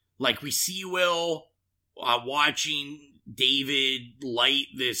 like, we see Will watching David light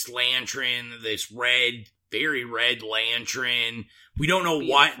this lantern, this red, very red lantern. We don't know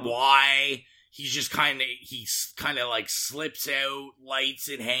why. He's just kind of like slips out, lights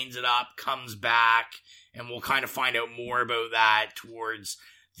it, hangs it up, comes back, and we'll kind of find out more about that towards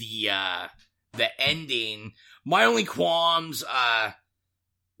the ending. My only qualms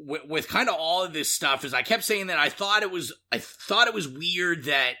with kind of all of this stuff is I kept saying that I thought it was weird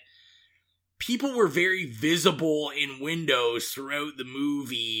that people were very visible in windows throughout the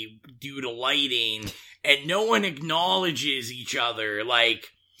movie due to lighting, and no one acknowledges each other.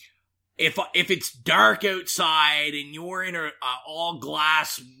 Like, if it's dark outside and you're in a all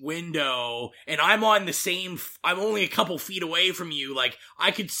glass window and I'm only a couple feet away from you, like,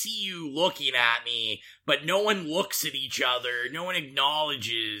 I could see you looking at me, but no one looks at each other. No one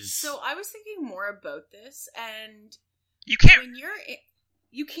acknowledges. So I was thinking more about this, and you can't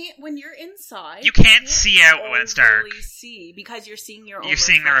when you're inside. You can't see out when it's dark. See, because you're seeing your own. You're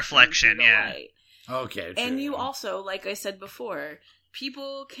seeing the reflection, yeah. Light. Okay, and true. you also, like I said before,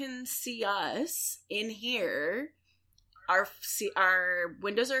 people can see us in here. Our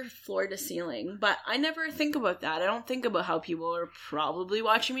windows are floor to ceiling, but I never think about that. I don't think about how people are probably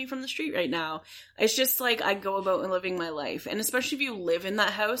watching me from the street right now. It's just like I go about and living my life, and especially if you live in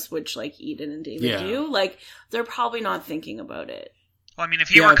that house, which like Eden and David do, like they're probably not thinking about it. Well, I mean,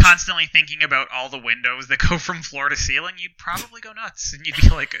 if you were constantly thinking about all the windows that go from floor to ceiling, you'd probably go nuts, and you'd be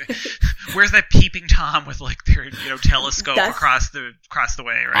like, "Where's that peeping Tom with like their telescope across the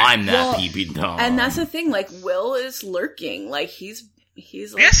way?" Right? I'm that peeping Tom, and that's the thing. Like Will is lurking. Like he's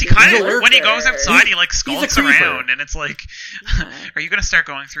like, yes, he kind of when he goes outside, he like skulks around, and it's like, are you going to start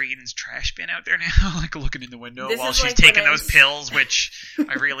going through Eden's trash bin out there now, like looking in the window while she's taking those pills, which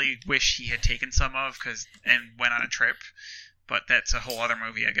I really wish he had taken some of and went on a trip. But that's a whole other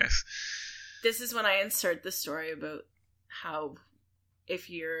movie, I guess. This is when I insert the story about how if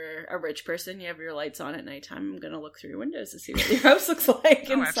you're a rich person, you have your lights on at nighttime. I'm going to look through your windows to see what your house looks like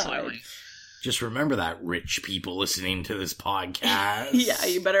inside. Absolutely. Just remember that, rich people listening to this podcast. Yeah,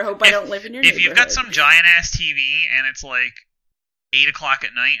 you better hope I don't live in your neighborhood. If you've got some giant-ass TV and it's like 8 o'clock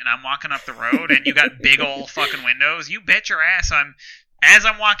at night and I'm walking up the road and you got big old fucking windows, you bet your ass as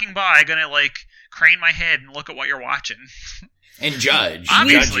I'm walking by, going to like crane my head and look at what you're watching. And judge.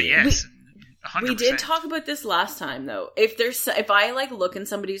 Obviously, yes. 100%. We did talk about this last time, though. If I like look in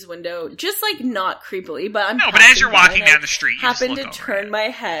somebody's window, just like not creepily, but but as you're walking down the street, you happen to turn my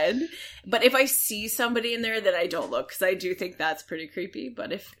head. But if I see somebody in there, then I don't look because I do think that's pretty creepy.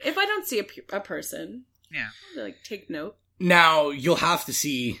 But if I don't see a person, I'll like take note. Now you'll have to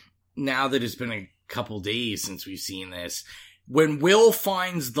see. Now that it's been a couple days since we've seen this, when Will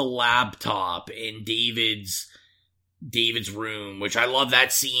finds the laptop in David's room, which I love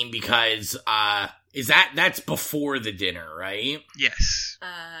that scene because that's before the dinner, right? Yes.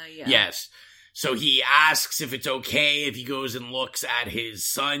 Yeah. Yes. So he asks if it's okay if he goes and looks at his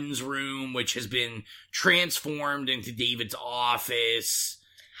son's room, which has been transformed into David's office.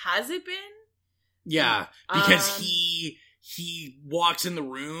 Has it been? Yeah, because he walks in the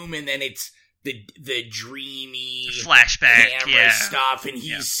room and then it's the dreamy flashback camera stuff, and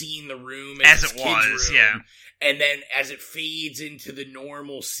he's seen the room as it was, room. And then as it fades into the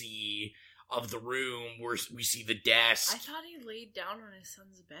normalcy of the room, where we see the desk. I thought he laid down on his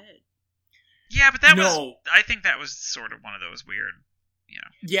son's bed. Yeah, but I think that was sort of one of those weird,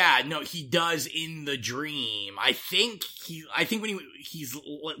 Yeah, no, he does in the dream. I think when he's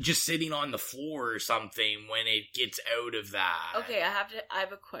just sitting on the floor or something when it gets out of that. Okay, I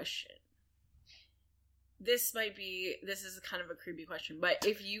have a question. This is kind of a creepy question, but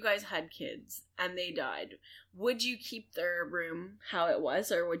if you guys had kids and they died, would you keep their room how it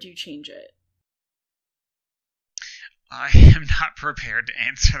was, or would you change it? I am not prepared to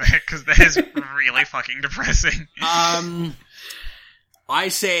answer that, because that is really fucking depressing. I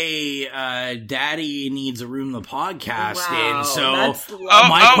say, Daddy needs a room the podcast in, so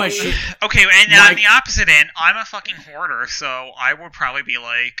my question... Okay, and on the opposite end, I'm a fucking hoarder, so I would probably be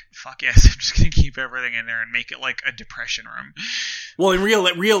like, fuck yes, I'm just gonna keep everything in there and make it like a depression room. Well, and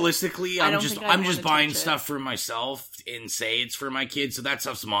realistically, I'm just buying stuff for myself and say it's for my kids, so that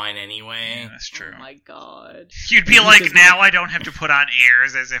stuff's mine anyway. Yeah, that's true. Oh my god. You'd be like, now I don't have to put on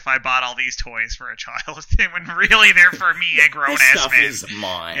airs as if I bought all these toys for a child, when really they're for me, a grown-ass man. Is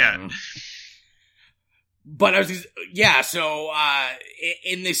mine. Yeah. But so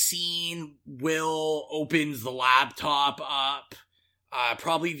in this scene, Will opens the laptop up.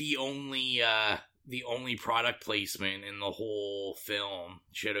 Probably the only product placement in the whole film.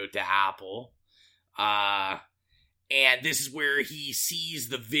 Shout out to Apple. And this is where he sees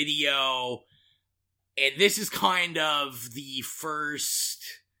the video And this is kind of the first,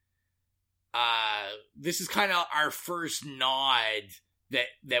 this is kind of our first nod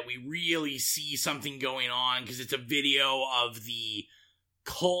that we really see something going on, because it's a video of the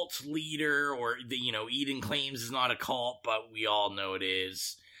cult leader, or the, Eden claims is not a cult, but we all know it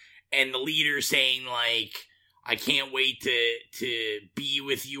is. And the leader saying, like, I can't wait to be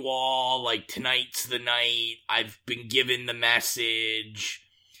with you all, like, tonight's the night, I've been given the message.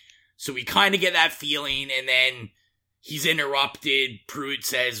 So we kind of get that feeling, and then he's interrupted. Pruitt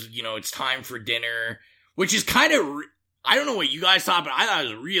says, it's time for dinner, which is kind of, I don't know what you guys thought, but I thought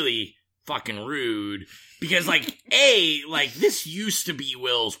it was really fucking rude, because, like, this used to be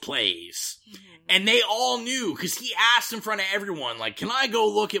Will's place. And they all knew, because he asked in front of everyone, like, can I go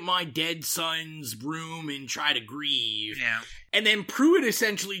look at my dead son's room and try to grieve? Yeah. And then Pruitt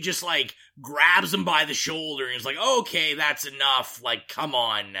essentially just, like, grabs him by the shoulder and is like, okay, that's enough. Like, come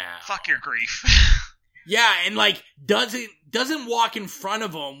on now. Fuck your grief. Yeah, and, like, doesn't walk in front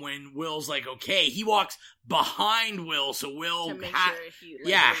of him when Will's like, okay. He walks behind Will, so Will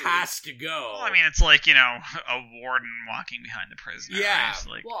has to go. Well, I mean, it's like, a warden walking behind the prisoner. Yeah. Right?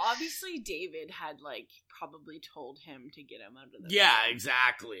 Like, well, obviously David had, like, probably told him to get him out of the Yeah, room.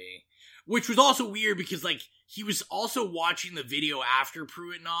 exactly. Which was also weird, because, like, he was also watching the video after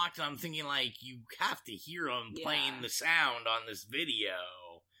Pruitt knocked, and I'm thinking, like, you have to hear him playing the sound on this video.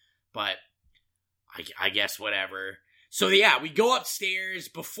 But I guess whatever. So yeah, we go upstairs.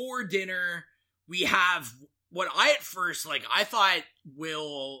 Before dinner, we have what I at first, like, I thought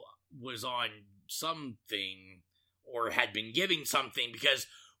Will was on something, or had been giving something, because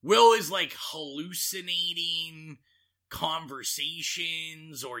Will is, like, hallucinating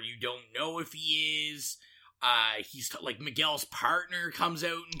conversations, or you don't know if he is. He's like, Miguel's partner comes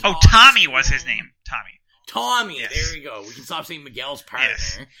out and talks. Tommy was his name. Tommy, yes. There we go. We can stop saying Miguel's partner.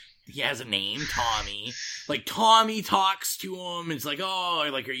 Yes. He has a name, Tommy. Like, Tommy talks to him, and it's like, oh,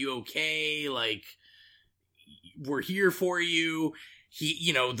 like, are you okay? Like, we're here for you.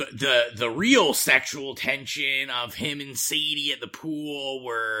 He, the real sexual tension of him and Sadie at the pool,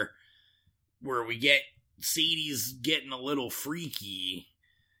 where we get Sadie's getting a little freaky,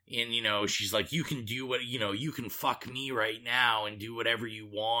 and, she's like, you can do what, you can fuck me right now and do whatever you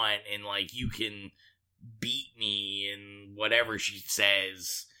want, and, like, you can beat me, and whatever she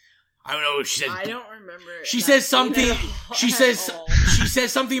says. I don't know if she says. I don't remember. She says something. She says. all. She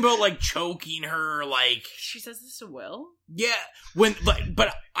says something about, like, choking her. Like, She says this to Will? yeah.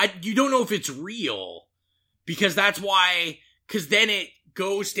 But you don't know if it's real, because that's why. Because then it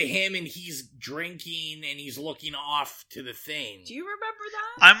goes to him and he's drinking and he's looking off to the thing. Do you remember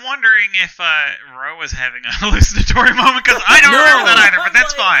that? I'm wondering if Ro was having a hallucinatory moment, because I don't remember that either. But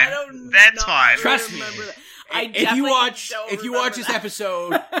that's fine. That's fine. Trust me. That. If you watch this that.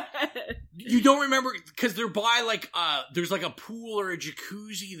 episode, you don't remember, because they're by, like, there's, like, a pool or a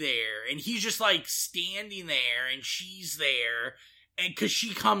jacuzzi there, and he's just, like, standing there, and she's there, and because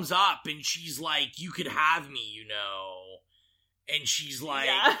she comes up and she's like, you could have me, and she's like,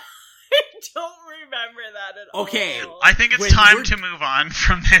 Yeah. I don't remember that at all. Okay, I think it's When time we're- to move on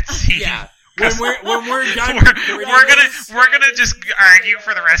from that scene. yeah. When we're done, we're gonna just argue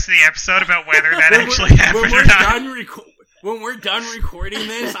for the rest of the episode about whether that actually happened or not. When we're done recording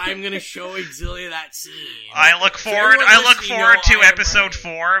this, I'm gonna show Exilia that scene. I look forward to episode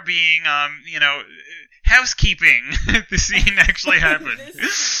 4 being housekeeping. The scene actually happened.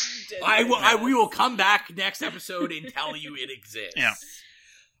 We will come back next episode and tell you it exists. Yeah.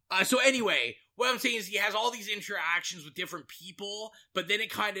 So anyway, what I'm saying is he has all these interactions with different people, but then it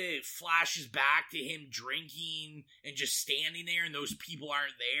kind of flashes back to him drinking and just standing there, and those people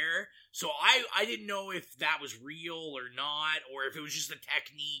aren't there. So I didn't know if that was real or not, or if it was just a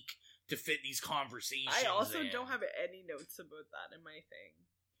technique to fit these conversations. I also in. don't have any notes about that in my thing.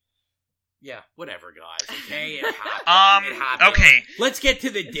 Yeah, whatever, guys. Okay, it happened. It happened. Okay. Let's get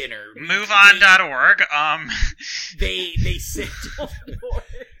to the dinner. MoveOn.org. They sit.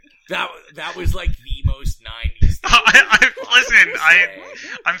 That was like the most 90s thing.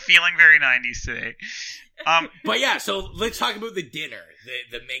 I'm feeling very 90s today. But yeah, so let's talk about the dinner,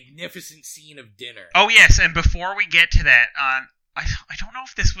 the magnificent scene of dinner. Oh yes, and before we get to that, I don't know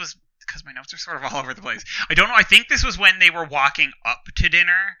if this was, because my notes are sort of all over the place. I don't know. I think this was when they were walking up to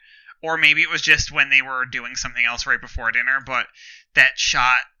dinner, or maybe it was just when they were doing something else right before dinner. But that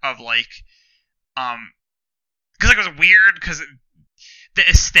shot of, like, because it was weird, because the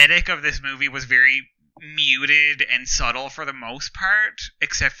aesthetic of this movie was very muted and subtle for the most part,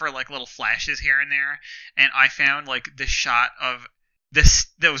 except for, like, little flashes here and there. And I found, like, the shot of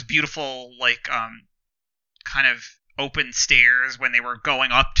those beautiful, like, kind of open stairs when they were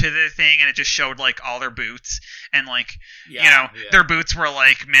going up to the thing, and it just showed like all their boots, and like their boots were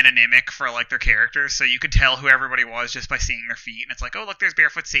like metonymic for like their characters, so you could tell who everybody was just by seeing their feet. And it's like, oh look, there's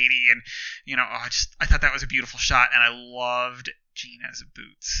Barefoot Sadie, and I thought that was a beautiful shot, and I loved Gina's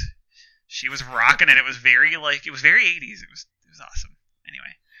boots. She was rocking it. It was very 80s. It was awesome.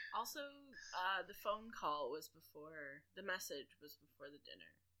 Anyway. Also, the phone call was before the message was before the dinner.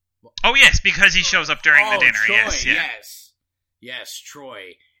 Oh yes, because he shows up during the dinner. Troy, yes,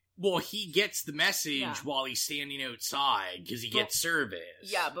 Troy. Well, he gets the message while he's standing outside because he gets service.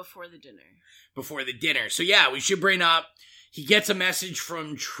 Yeah, before the dinner. So yeah, we should bring up. He gets a message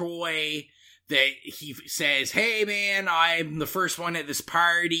from Troy that he says, "Hey man, I'm the first one at this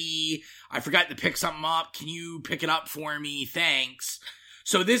party. I forgot to pick something up. Can you pick it up for me? Thanks."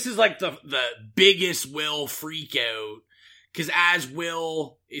 So this is like the biggest Will freak out. Because as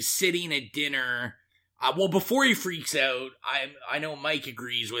Will is sitting at dinner, before he freaks out, I know Mike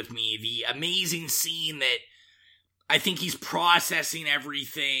agrees with me, the amazing scene that I think he's processing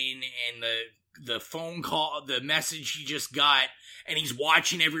everything, and the phone call, the message he just got, and he's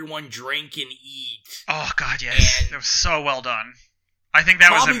watching everyone drink and eat. Oh, God, yes. That was so well done. I think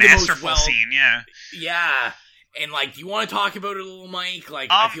that was a masterful scene, yeah. Yeah. And, like, do you want to talk about it a little, Mike? Like,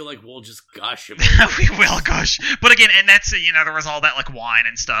 I feel like we'll just gush about it. We will gush. But again, and that's, there was all that, like, wine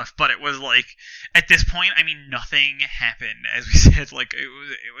and stuff, but it was, like, at this point, I mean, nothing happened, as we said. Like, it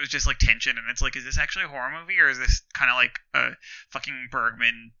was just, like, tension, and it's like, is this actually a horror movie, or is this kind of like a fucking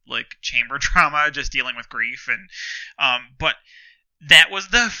Bergman, like, chamber drama, just dealing with grief? And, but that was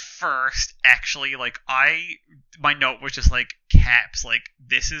the first, actually, like, my note was just, like, caps, like,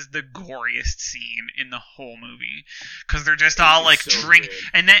 this is the goriest scene in the whole movie, because they're just all like so drink,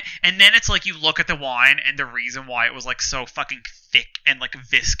 and then it's like you look at the wine, and the reason why it was like so fucking thick and like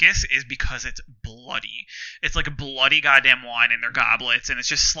viscous is because it's bloody. It's like a bloody goddamn wine in their goblets, and it's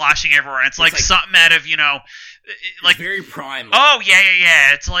just sloshing everywhere. And it's like something out of like very primal. Oh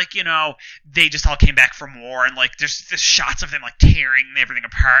yeah. It's like they just all came back from war, and like there's shots of them like tearing everything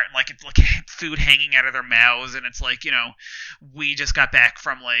apart, and like it's like food hanging out of their mouths, and it's like we just got back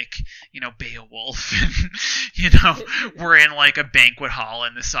from like Beowulf, and we're in like a banquet hall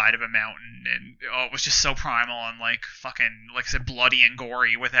in the side of a mountain, and it was just so primal and like fucking, like I said, bloody and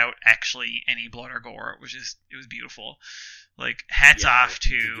gory without actually any blood or gore. It was beautiful. Like hats off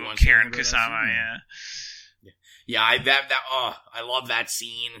to Karen Kusama. I love that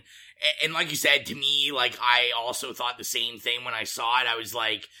scene. And like you said, to me, like I also thought the same thing when I saw it. I was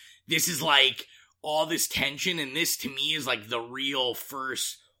like, this is like all this tension, and this to me is like the real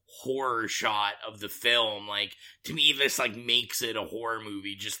first horror shot of the film. Like, to me, this like makes it a horror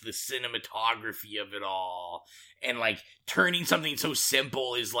movie, just the cinematography of it all, and like turning something so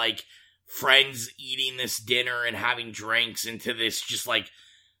simple as like friends eating this dinner and having drinks into this just like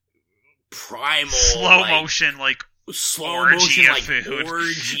primal slow motion orgy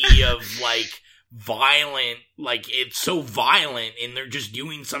of like violent, like it's so violent, and they're just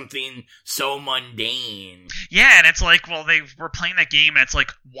doing something so mundane. Yeah, and it's like, well, they were playing that game, and it's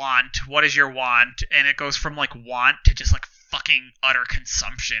like, want, what is your want? And it goes from like want to just like fucking utter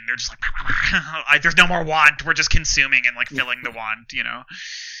consumption. They're just like, there's no more want, we're just consuming and like filling the want,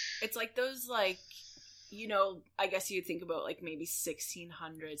 It's like those, like, I guess you'd think about like maybe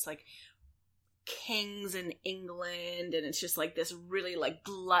 1600s, like kings in England, and it's just like this really like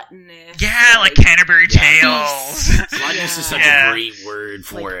gluttonous, like Canterbury Tales. Gluttonous is such a great word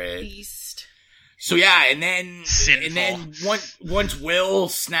for like it. Beast. So yeah, and then Sinful. once Will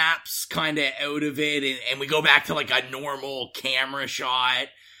snaps kind of out of it, and we go back to like a normal camera shot,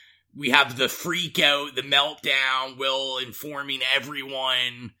 we have the freak out, the meltdown, Will informing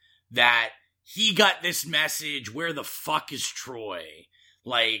everyone that he got this message. Where the fuck is Troy?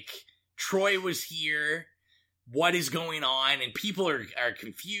 Like, Troy was here. What is going on? And people are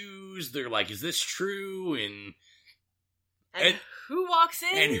confused. They're like, is this true? And who walks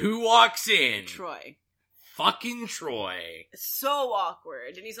in? And who walks in? Troy. Fucking Troy. So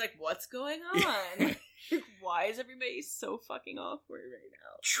awkward. And he's like, what's going on? Why is everybody so fucking awkward right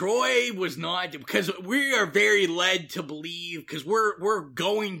now? Troy was not, because we are very led to believe, because we're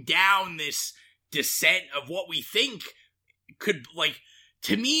going down this descent of what we think could, like,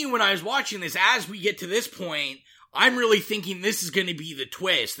 to me, when I was watching this, as we get to this point, I'm really thinking this is going to be the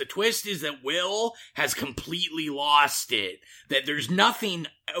twist. The twist is that Will has completely lost it. That there's nothing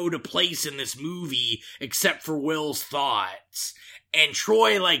out of place in this movie except for Will's thoughts. And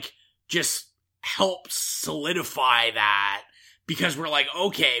Troy, like, just helps solidify that. Because we're like,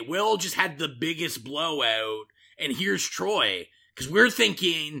 okay, Will just had the biggest blowout, and here's Troy. Because we're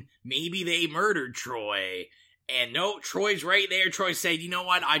thinking maybe they murdered Troy. And no, Troy's right there. Troy said, you know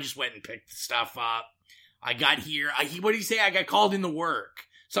what? I just went and picked the stuff up. I got here. What did he say? I got called into work.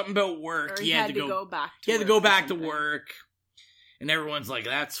 Something about work. Or he had to go back to He had to work go or back to something. work. And everyone's like,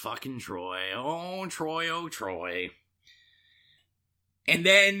 that's fucking Troy. Oh, Troy, oh, Troy. And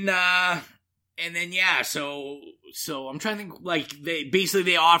then, yeah, so I'm trying to think, like,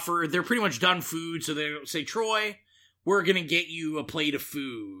 they offer, they're pretty much done food, so they say, Troy, we're gonna get you a plate of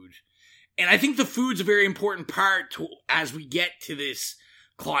food. And I think the food's a very important part as we get to this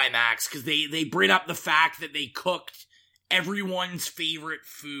climax, because they bring up the fact that they cooked everyone's favorite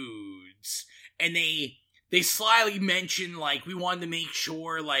foods. And they slyly mention, like, we wanted to make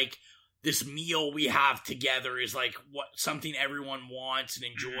sure, like, this meal we have together is, like, something everyone wants and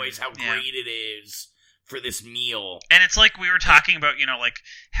enjoys, how great it is for this meal. And it's like we were talking about, you know, like,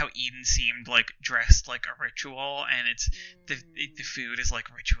 how Eden seemed, like, dressed like a ritual, and it's, the food is, like,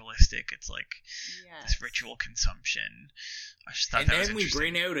 ritualistic. It's, like, this ritual consumption. I just thought that was interesting.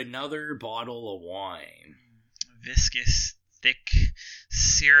 And then we bring out another bottle of wine. Viscous, thick,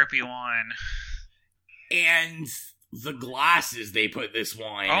 syrupy wine. And the glasses they put this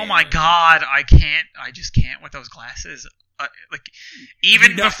wine in. Oh my god, I just can't with those glasses. Like,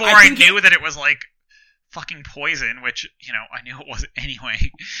 even before I knew that it was, like, fucking poison, which, you know, I knew it wasn't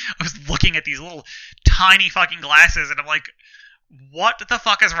anyway. I was looking at these little tiny fucking glasses, and I'm like, what the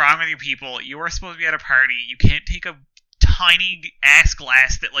fuck is wrong with you people? You are supposed to be at a party. You can't take a tiny ass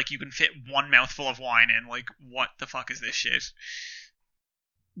glass that, like, you can fit one mouthful of wine in. Like, what the fuck is this shit?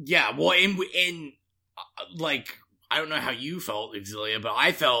 Yeah, well, in like, I don't know how you felt, Exilia, but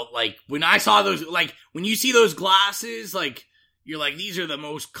I felt like when I saw those, like, when you see those glasses, like, you're like, these are the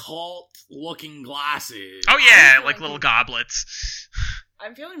most cult-looking glasses. Oh yeah, like little goblets.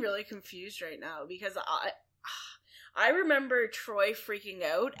 I'm feeling really confused right now because I remember Troy freaking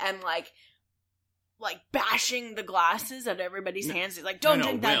out and like bashing the glasses at everybody's hands. He's like, don't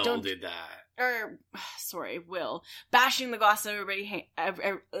drink that. Will Don't did that. Or sorry, Will bashing the glass of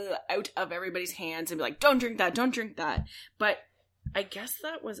out of everybody's hands and be like, don't drink that. Don't drink that. But I guess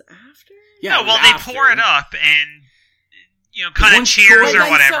that was after. Yeah, no, well, they pour it up and, you know, kind of cheers or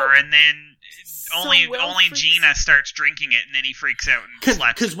whatever, and then only Gina starts drinking it, and then he freaks out and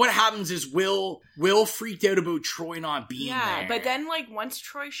slaps. Because what happens is Will freaked out about Troy not being there. Yeah, but then, like, once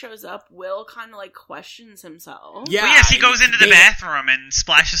Troy shows up, Will kind of, like, questions himself. Yeah, well, yes, he goes into the bathroom and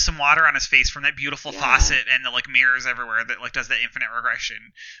splashes some water on his face from that beautiful faucet, and the, like, mirrors everywhere that, like, does the infinite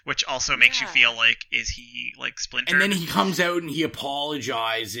regression, which also makes you feel like, is he, like, splintered? And then he comes out and he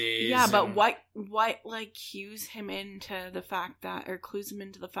apologizes. Yeah, but what, like, cues him into the fact that, or clues him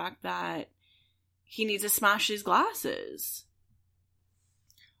into the fact that he needs to smash his glasses?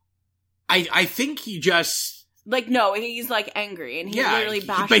 I think he just, like, no, he's like angry and he literally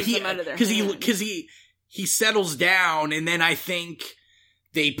bashes them out of their hands. Because he settles down, and then I think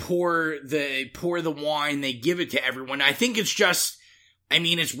they pour the wine, they give it to everyone. I think it's just, I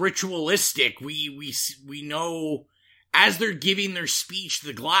mean, it's ritualistic. We know as they're giving their speech to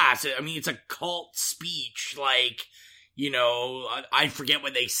the glass. I mean, it's a cult speech, like, you know, I forget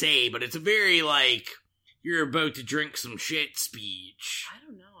what they say, but it's a very, like, you're about to drink some shit speech. I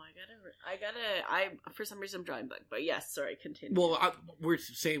don't know. For some reason I'm drawing blank, but yes, sorry, continue. Well, we're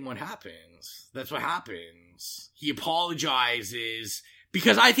saying what happens. That's what happens. He apologizes,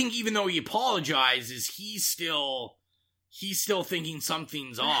 because I think even though he apologizes, he's still thinking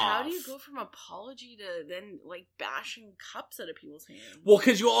something's off. How do you go from apology to then, like, bashing cups out of people's hands? Well,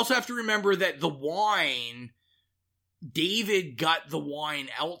 because you also have to remember that the wine, David got the wine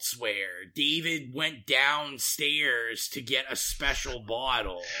elsewhere. David went downstairs to get a special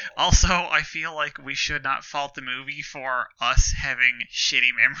bottle. Also, I feel like we should not fault the movie for us having shitty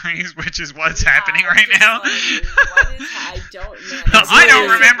memories, which is what's happening right now. I don't know. I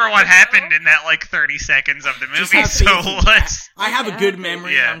don't remember what happened in that, like, 30 seconds of the movie, so let's... I have a good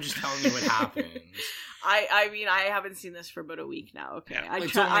memory, Yeah. I'm just telling you what happened. I mean, I haven't seen this for about a week now. Okay,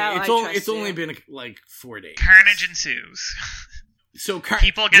 Yeah. It's only been like 4 days. Carnage ensues. So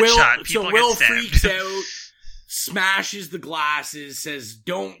people get shot. People so Will get stabbed. freaks out, smashes the glasses, says,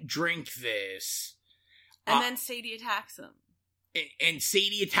 "Don't drink this." And then Sadie attacks him. And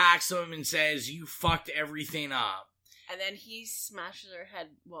Sadie attacks him and says, "You fucked everything up." And then he smashes her head.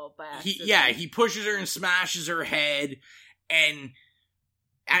 Well, by accident. He pushes her and smashes her head, and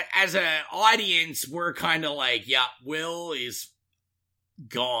as an audience, we're kind of like, yeah, Will is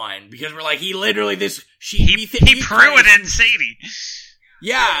gone, because we're like, he literally he pruited Sadie.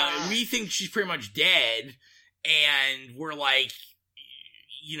 Yeah, we think she's pretty much dead, and we're like,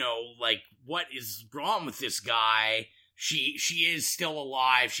 you know, like, what is wrong with this guy? she is still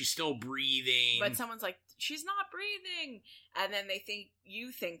alive. She's still breathing. But someone's like, she's not breathing. And then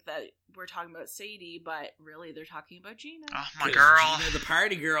you think that we're talking about Sadie, but really they're talking about Gina. Oh, my girl. Gina, the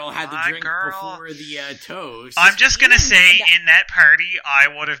party girl, had the drink before the toast. I'm just going to say, in that party, I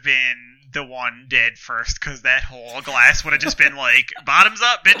would have been the one dead first, because that whole glass would have just been like, bottoms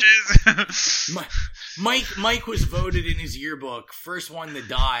up, bitches. Mike was voted in his yearbook first one to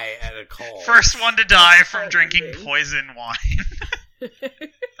die at a call. First one to die from drinking poison wine.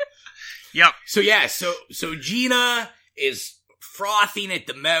 Yep. So Gina is frothing at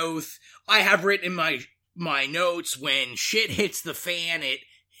the mouth. I have written in my notes, when shit hits the fan, it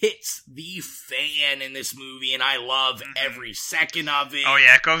hits the fan in this movie, and I love every second of it. Oh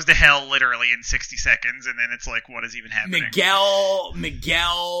yeah, it goes to hell literally in 60 seconds, and then it's like, what is even happening?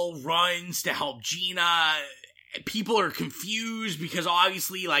 Miguel runs to help Gina. People are confused because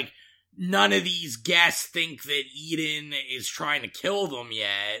obviously, like, none of these guests think that Eden is trying to kill them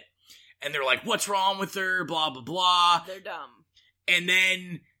yet. And they're like, what's wrong with her? Blah, blah, blah. They're dumb. And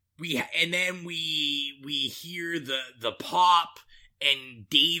then we hear the pop, and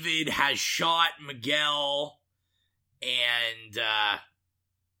David has shot Miguel. And,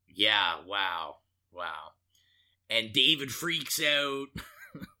 wow. And David freaks out.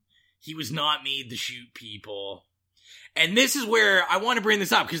 He was not made to shoot people. And this is where I want to bring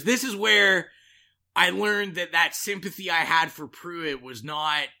this up, because this is where I learned that sympathy I had for Pruitt was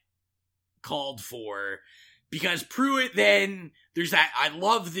not called for, because Pruitt then, there's that, I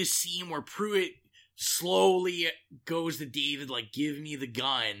love this scene where Pruitt slowly goes to David, like, give me the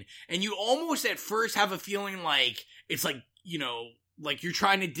gun, and you almost at first have a feeling like, it's like, you know, like you're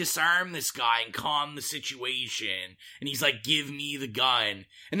trying to disarm this guy and calm the situation, and he's like, give me the gun,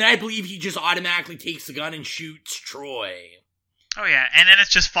 and then I believe he just automatically takes the gun and shoots Troy. Oh yeah, and then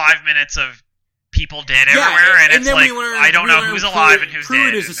it's just 5 minutes of people dead everywhere, and it's like, I don't know who's alive and who's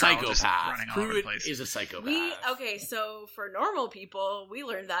Pruitt dead. Is a psychopath. Pruitt is a psychopath. Okay, so for normal people, we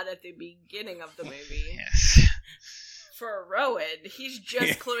learned that at the beginning of the movie. Yes. For Rowan, he's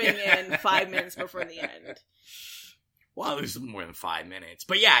just cluing in 5 minutes before the end. Well, there's more than 5 minutes.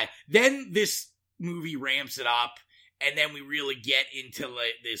 But yeah, then this movie ramps it up, and then we really get into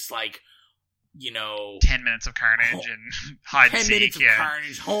this, like, you know, 10 minutes of carnage and hide and seek. 10 minutes of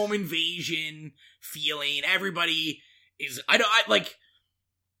carnage, home invasion feeling. Everybody is, I like,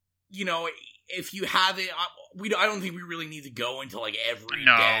 you know, if you have it, I don't think we really need to go into like every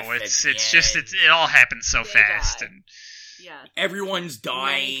death. No, it's just, it all happens so fast. Die. And yeah, everyone's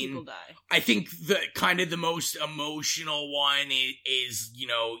dying. Many people die. I think the most emotional one is, you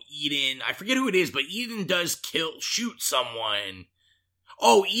know, Eden. I forget who it is, but Eden does shoot someone.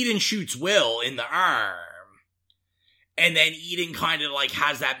 Oh, Eden shoots Will in the arm. And then Eden kind of, like,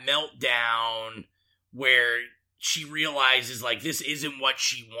 has that meltdown where she realizes, like, this isn't what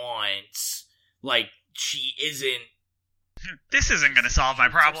she wants. Like, she isn't... This isn't going to solve my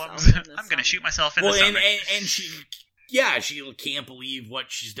problems. I'm going to shoot myself in the stomach. And she can't believe what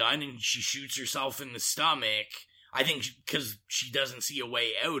she's done, and she shoots herself in the stomach. I think because she doesn't see a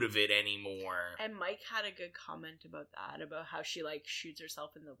way out of it anymore. And Mike had a good comment about that, about how she, like, shoots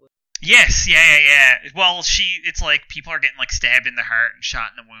herself in the womb. Yes, yeah. Well, it's like people are getting, like, stabbed in the heart and shot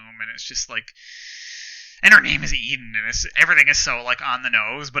in the womb, and it's just like, and her name is Eden, and everything is so, like, on the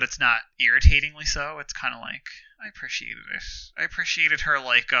nose, but it's not irritatingly so. It's kind of like, I appreciated it. I appreciated her,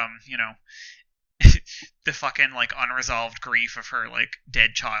 like, you know, the fucking, like, unresolved grief of her, like,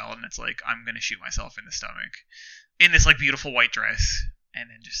 dead child, and it's like, I'm gonna shoot myself in the stomach. In this, like, beautiful white dress.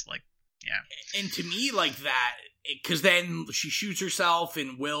 And then just, like, yeah. And to me, like, that, because then she shoots herself,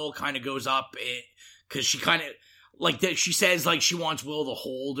 and Will kind of goes up, because she kind of, like, that she says, like, she wants Will to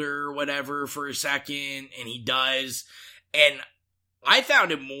hold her or whatever for a second, and he does. And I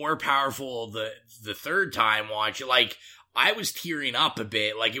found it more powerful the third time watch. Like, I was tearing up a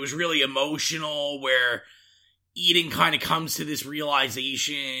bit. Like, it was really emotional, where Eden kind of comes to this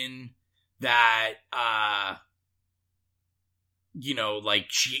realization that, you know, like,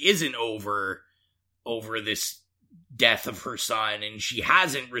 she isn't over this death of her son, and she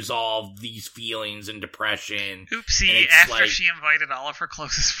hasn't resolved these feelings and depression. Oopsie, after she invited all of her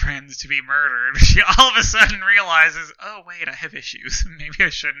closest friends to be murdered, she all of a sudden realizes, oh wait, I have issues. Maybe I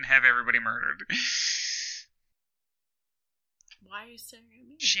shouldn't have everybody murdered. Why are you staring at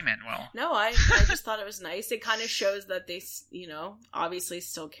me? She meant well. No, I just thought it was nice. It kind of shows that they, you know, obviously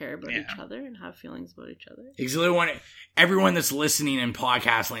still care about each other and have feelings about each other. Exilia, everyone that's listening in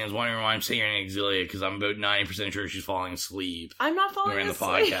podcast land is wondering why I'm saying Exilia, because I'm about 90% sure she's falling asleep. I'm not falling during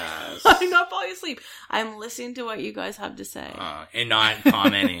asleep. The podcast. I'm not falling asleep. I'm listening to what you guys have to say. And not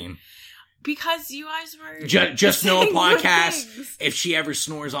commenting. Because you guys were Just know saying good podcast. things. If she ever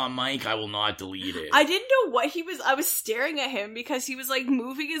snores on mic, I will not delete it. I didn't know what he was. I was staring at him because he was like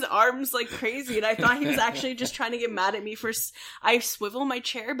moving his arms like crazy, and I thought he was actually just trying to get mad at me for. I swivel my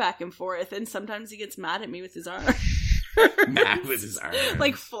chair back and forth, and sometimes he gets mad at me with his arm. Mad with his arm.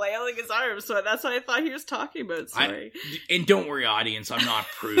 Like flailing his arms. So that's what I thought he was talking about. Sorry. And don't worry, audience, I'm not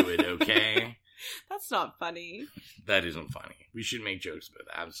Pruitt, okay? That's not funny. That isn't funny. We should make jokes about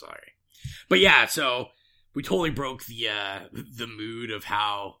that. I'm sorry. But yeah, so we totally broke the mood of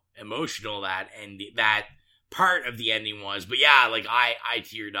how emotional that part of the ending was. But yeah, like I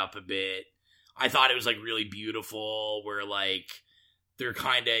teared up a bit. I thought it was like really beautiful where like they're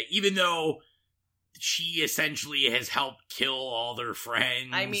kind of, even though she essentially has helped kill all their friends.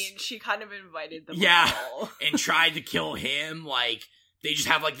 I mean, she kind of invited them all. And tried to kill him, like they just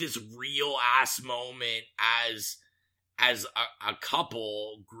have like this real ass moment as a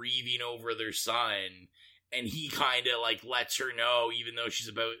couple grieving over their son, and he kind of like lets her know, even though she's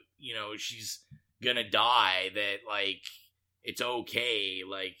about, she's gonna die, that like it's okay,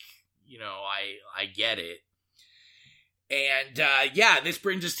 like, I get it. And yeah, this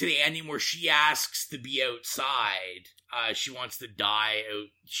brings us to the ending where she asks to be outside. She wants to die out.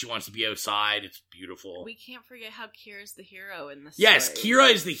 She wants to be outside. It's beautiful. We can't forget how Kira's the hero in this. Yes, story.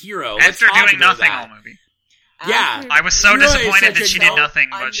 Kira is the hero. After doing nothing all movie. Yeah, I was so Kira is disappointed such that a she did nothing,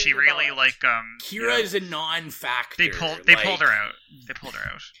 but she really underdeveloped. Kira is a non-factor. They pulled her out. They pulled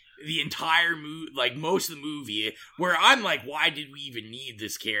her out. The entire movie, like most of the movie, where I'm like, why did we even need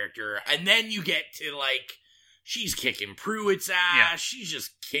this character? And then you get to like, she's kicking Pruitt's ass. Yeah. She's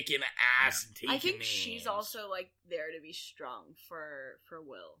just kicking ass and taking I think names. she's also like there to be strong for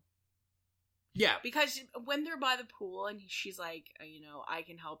Will. Yeah. Because when they're by the pool and she's like, I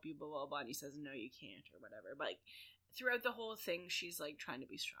can help you, blah, blah, blah, and he says, no, you can't, or whatever. But like, throughout the whole thing, she's like trying to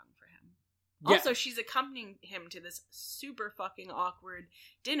be strong for him. Yeah. Also, she's accompanying him to this super fucking awkward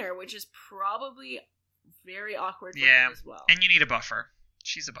dinner, which is probably very awkward for him as well. And you need a buffer.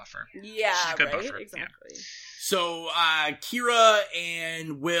 She's a buffer. Yeah, she's a good right? buffer. Exactly. Yeah. So, Kira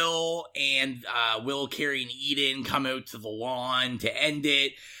and Will carrying Eden come out to the lawn to end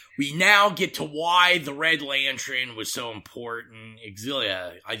it. We now get to why the Red Lantern was so important.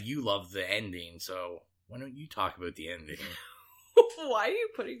 Exilia, you love the ending, so why don't you talk about the ending? Why are you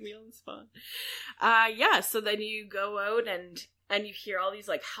putting me on the spot? Yeah, so then you go out and you hear all these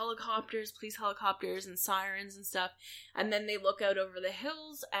like helicopters, police helicopters and sirens and stuff. And then they look out over the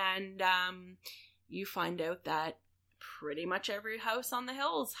hills and you find out that pretty much every house on the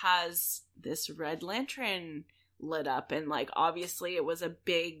hills has this red lantern lit up. And like, obviously it wasn't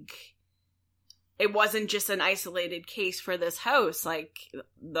just an isolated case for this house. Like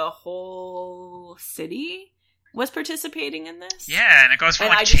the whole city was participating in this. Yeah, and it goes from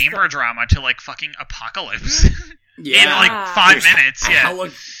like chamber drama to like fucking apocalypse. Yeah. In like 5 minutes. Yeah.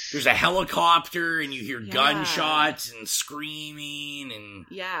 There's a helicopter and you hear gunshots and screaming and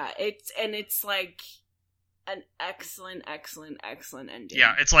it's like an excellent ending.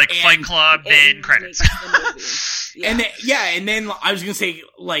 Yeah, it's like Fight Club then credits. And then I was gonna say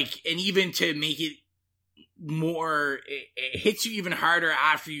like, and even to make it more, it hits you even harder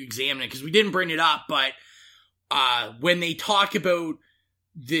after you examine it, because we didn't bring it up, but when they talk about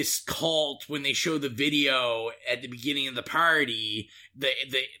this cult, when they show the video at the beginning of the party,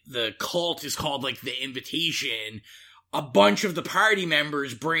 the cult is called like the Invitation. A bunch of the party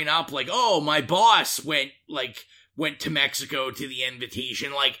members bring up like, oh, my boss went to Mexico to the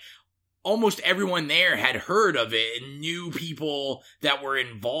Invitation. Like almost everyone there had heard of it and knew people that were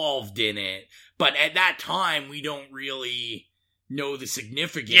involved in it. But at that time, we don't really know the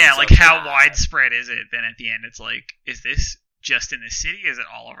significance. Yeah, like how widespread is it? Then at the end, it's like, is this just in the city? Is it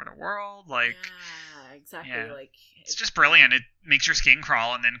all over the world? Like, yeah, exactly. Yeah. Like it's just brilliant. It makes your skin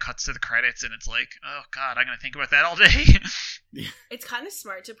crawl, and then cuts to the credits, and it's like, oh god, I'm gonna think about that all day. It's kind of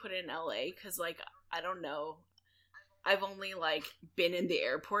smart to put it in LA because, like, I don't know, I've only like been in the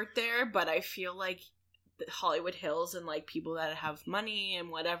airport there, but I feel like the Hollywood Hills and like people that have money and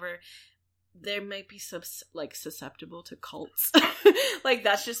whatever, there might be susceptible to cults. Like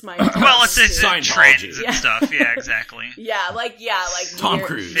that's just my well, it's trends and Yeah. stuff. Yeah, exactly. like Tom weird,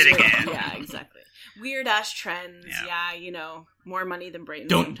 Cruise fitting in. Yeah, exactly. Weird ass trends. Yeah, more money than brains.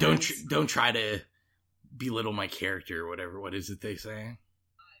 Don't try to belittle my character or whatever. What is it they say?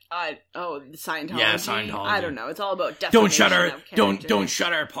 Scientology. Yeah, Scientology. I don't know. It's all about definition don't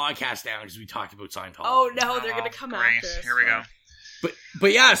shut our podcast down because we talked about Scientology. Oh no, they're gonna come after us. Here we go.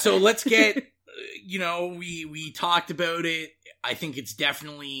 But yeah, so let's get. We talked about it. I think it's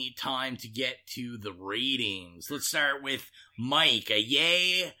definitely time to get to the ratings. Let's start with Mike. A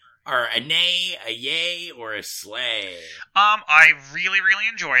yay Or a nay, a yay, or a slay? I really, really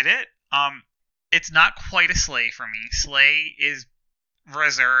enjoyed it. It's not quite a slay for me. Slay is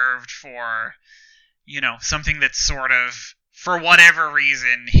reserved for, something that sort of, for whatever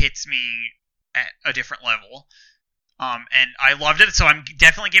reason, hits me at a different level. And I loved it, so I'm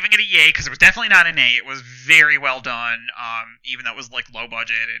definitely giving it a yay, because it was definitely not an A. It was very well done, even though it was, low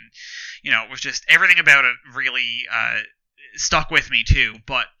budget, and, it was just, everything about it really, stuck with me, too.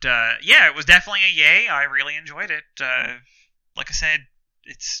 But, it was definitely a yay. I really enjoyed it. Like I said,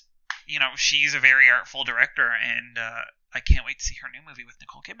 it's, she's a very artful director, and, I can't wait to see her new movie with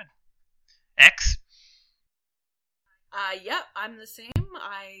Nicole Kidman. X? Yep, I'm the same.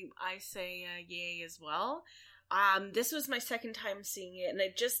 I say yay as well. This was my second time seeing it, and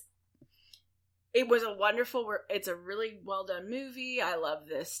it was it's a really well done movie. I love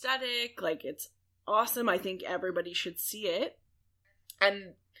the aesthetic. It's awesome. I think everybody should see it.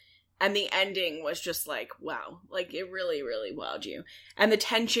 And the ending was just wow. It really, really wowed you. And the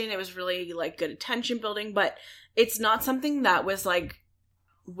tension, it was really, good attention building, but it's not something that was,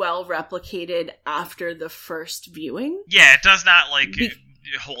 well replicated after the first viewing. Yeah, it does not,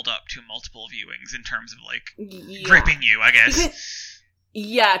 hold up to multiple viewings in terms of gripping you, I guess.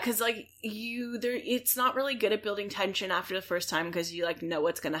 Because it's not really good at building tension after the first time, because you know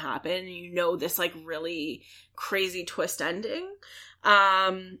what's gonna happen. This really crazy twist ending.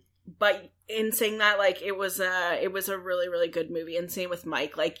 But in saying that, it was a really, really good movie. And same with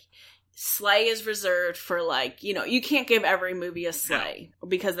Mike. Slay is reserved for you can't give every movie a slay,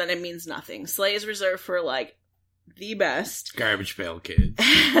 because then it means nothing. Slay is reserved for the best. Garbage Pail Kids.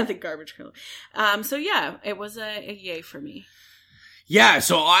 The Garbage Pail. So yeah, it was a yay for me. Yeah,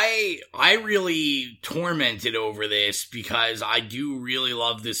 so I really tormented over this, because I do really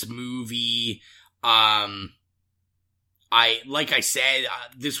love this movie. Like I said,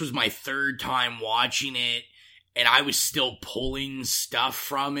 this was my third time watching it, and I was still pulling stuff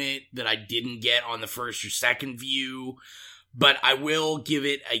from it that I didn't get on the first or second view, but I will give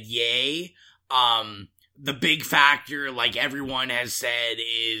it a yay. The big factor, like everyone has said,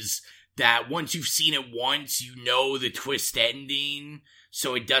 is that once you've seen it once, the twist ending,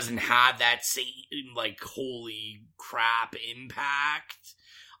 so it doesn't have that same, holy crap impact.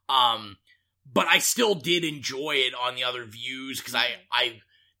 But I still did enjoy it on the other views, because I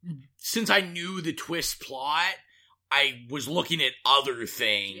since I knew the twist plot, I was looking at other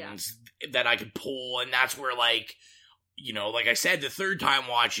things that I could pull, and that's where, like I said, the third time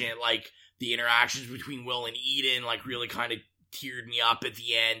watching it, the interactions between Will and Eden, really kind of teared me up at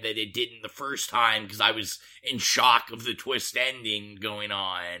the end that it didn't the first time, because I was in shock of the twist ending going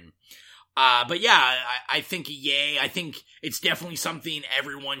on. But yeah, I think a yay. I think it's definitely something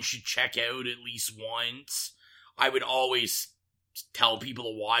everyone should check out at least once. I would always tell people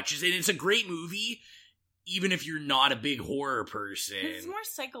to watch it, and it's a great movie, even if you're not a big horror person. It's more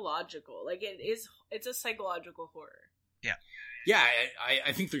psychological. It's a psychological horror. Yeah. Yeah,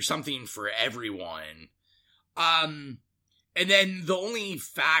 I think there's something for everyone. And then the only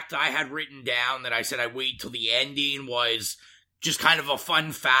fact I had written down that I said I'd wait till the ending was just kind of a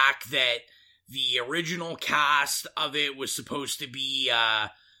fun fact that the original cast of it was supposed to be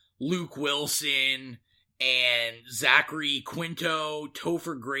Luke Wilson and Zachary Quinto,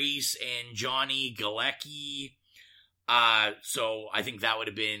 Topher Grace, and Johnny Galecki. So I think that would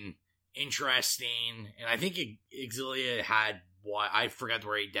have been interesting. And I think Exilia had I forgot to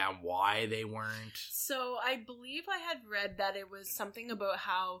write down why they weren't. So I believe I had read that it was something about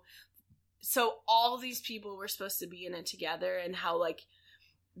how all these people were supposed to be in it together, and how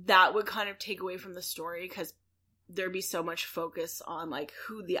that would kind of take away from the story, because there'd be so much focus on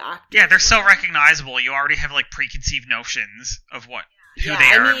who the actors. Yeah, they're so recognizable. You already have preconceived notions of who they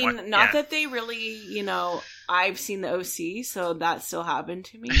are. I mean, not that they really, I've seen the OC, so that still happened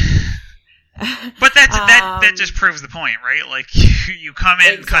to me. But that just proves the point, right? You come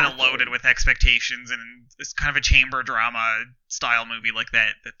in kind of loaded with expectations, and it's kind of a chamber drama style movie like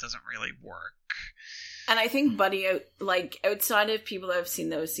that doesn't really work. And I think Buddy, outside of people that have seen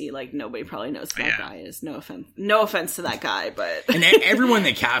the OC, nobody probably knows who that guy is. No offense to that guy, but and everyone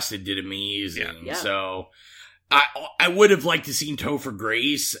they casted did amazing. Yeah. So I would have liked to seen Topher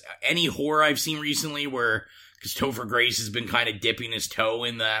Grace. Any horror I've seen recently because Topher Grace has been kind of dipping his toe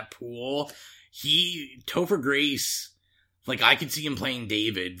in that pool. Topher Grace, I could see him playing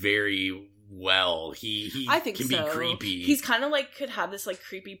David very well. He I think can be creepy. He's kind of could have this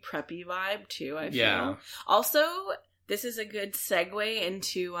creepy preppy vibe too, I feel. Yeah. Also, this is a good segue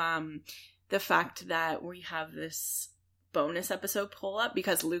into the fact that we have this bonus episode pull up,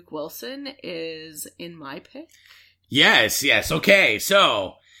 because Luke Wilson is in my pick. Yes. Okay,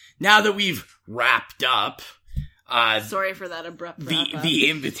 so now that we've wrapped up Sorry for that abrupt wrap-up. the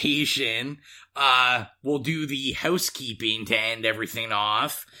invitation, we'll do the housekeeping to end everything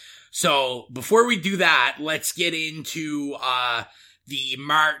off. So before we do that, let's get into the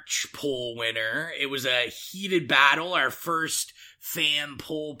March poll winner. It was a heated battle, our first fan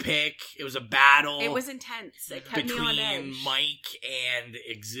poll pick. It was a battle. It was intense. It kept me on edge. Between Mike and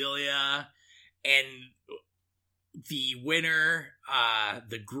Exilia, and the winner,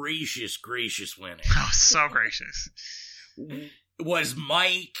 the gracious winner, Oh, so gracious. was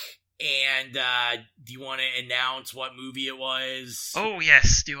Mike. And do you want to announce what movie it was? Oh,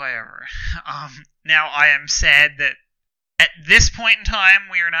 yes, do I ever. Now, I am sad that at this point in time,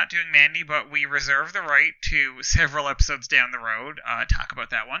 we are not doing Mandy, but we reserve the right to several episodes down the road talk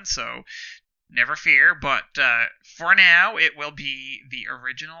about that one, so never fear. But for now, it will be the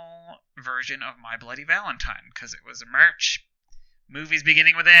original version of My Bloody Valentine, because it was a March. Movies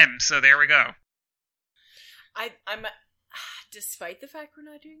beginning with M, so there we go. I'm despite the fact we're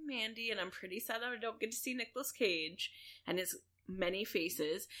not doing Mandy, and I'm pretty sad that I don't get to see Nicolas Cage and his many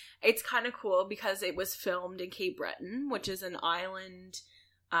faces, it's kind of cool because it was filmed in Cape Breton, which is an island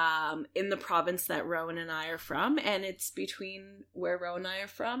in the province that Rowan and I are from, and it's between where Rowan and I are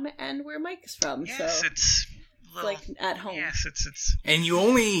from and where Mike is from. Yes, so it's little, like at home. Yes, it's. And you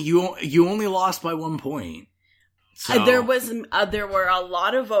only lost by 1 point. So. There were a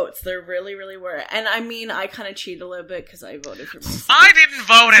lot of votes. There really, really were. And I mean, I kind of cheated a little bit because I voted for myself. I didn't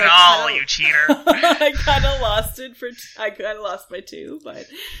vote at all, you cheater. I kind of lost it I kind of lost by 2,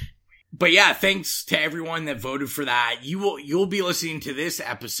 But yeah, thanks to everyone that voted for that. You'll be listening to this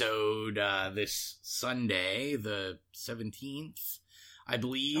episode this Sunday, the 17th, I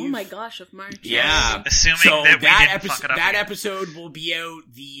believe. Oh my gosh, of March. Yeah. Assuming so that we didn't fuck it up that again. episode will be out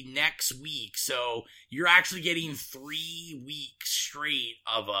the next week. So you're actually getting 3 weeks straight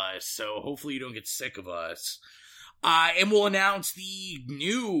of us. So hopefully you don't get sick of us. And we'll announce the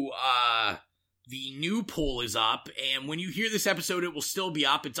new poll is up. And when you hear this episode, it will still be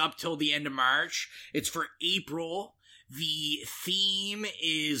up. It's up till the end of March. It's for April. The theme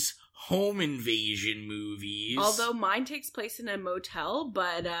is home invasion movies. Although mine takes place in a motel,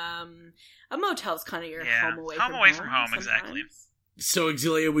 but a motel's kind of your home away from home. Exactly. So,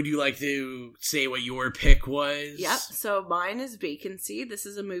 Exilia, would you like to say what your pick was? Yep. So mine is Vacancy. This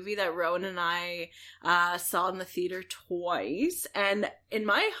is a movie that Rowan and I saw in the theater twice, and in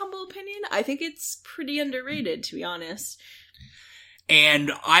my humble opinion, I think it's pretty underrated, to be honest.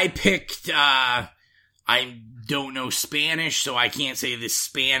 And I picked, I don't know Spanish, so I can't say the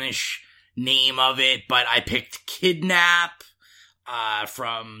Spanish name of it, but I picked Kidnap,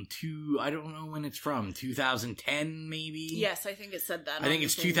 from I don't know when it's from, 2010 maybe? Yes, I think it said that. I think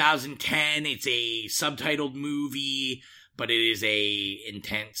it's 2010. It's a subtitled movie, but it is a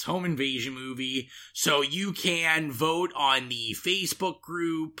intense home invasion movie. So you can vote on the Facebook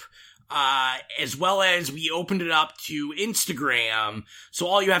group, as well as we opened it up to Instagram. So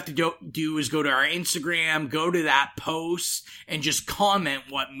all you have to do is go to our Instagram, go to that post, and just comment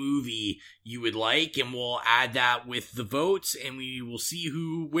what movie you would like, and we'll add that with the votes, and we will see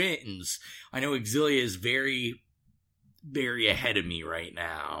who wins. I know Exilia is very, very ahead of me right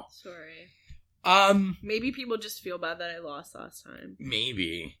now. Sorry. Maybe people just feel bad that I lost last time.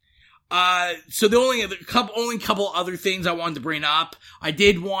 Maybe. So the only couple other things I wanted to bring up. I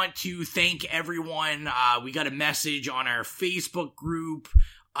did want to thank everyone. We got a message on our Facebook group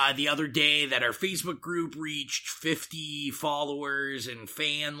the other day that our Facebook group reached 50 followers and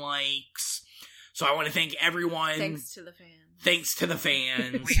fan likes. So I want to thank everyone. Thanks to the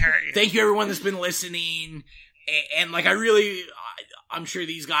fans. We heard you. Thank you everyone that's been listening. And like, I'm sure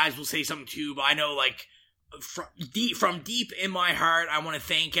these guys will say something too, but I know, like, from deep in my heart, I want to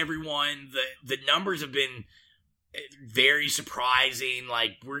thank everyone. The numbers have been very surprising.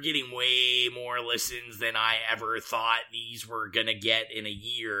 Like, we're getting way more listens than I ever thought these were gonna get in a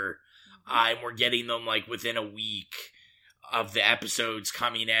year. And we're getting them, like, within a week of the episodes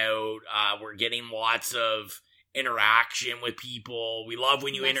coming out. We're getting lots of interaction with people. We love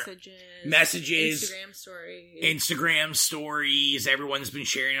when you messages, Instagram stories. Everyone's been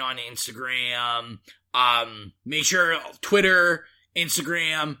sharing on Instagram. Make sure Twitter,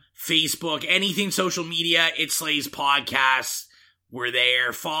 Instagram, Facebook, anything social media, It Slays Podcast. We're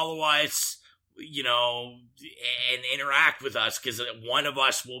there. Follow us, and interact with us, because one of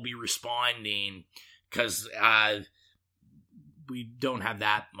us will be responding, because we don't have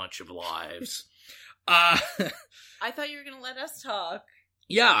that much of lives. I thought you were going to let us talk.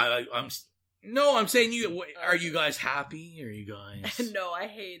 Yeah, I'm saying are you guys happy? Are you guys... No, I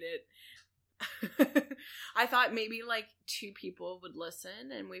hate it. I thought maybe like 2 people would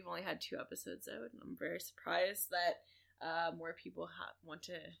listen, and we've only had 2 episodes out, and I'm very surprised that more people want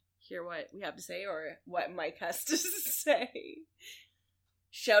to hear what we have to say or what Mike has to say.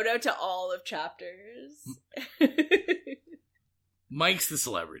 Shout out to all of Chapters. Mike's the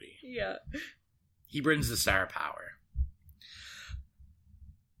celebrity. Yeah. He brings the star power.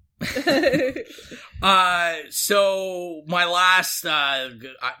 So my last and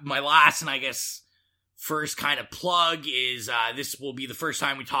I guess first kind of plug is this will be the first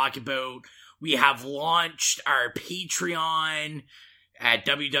time we talk about we have launched our Patreon at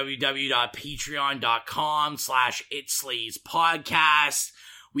www.patreon.com/itslayspodcast.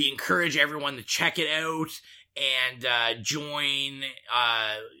 We encourage everyone to check it out and join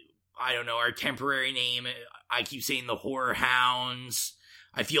I don't know, our temporary name. I keep saying the Horror Hounds.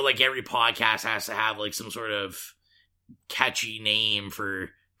 I feel like every podcast has to have like some sort of catchy name for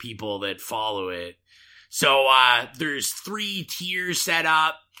people that follow it. So there's 3 tiers set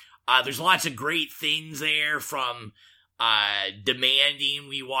up. There's lots of great things there, from demanding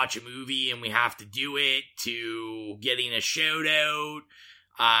we watch a movie and we have to do it, to getting a shout out,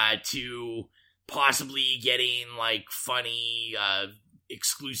 to possibly getting like funny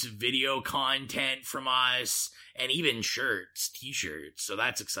exclusive video content from us, and even shirts, t-shirts. So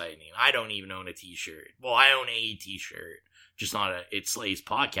that's exciting. I don't even own a t-shirt. Well, I own a t-shirt, just not a It Slays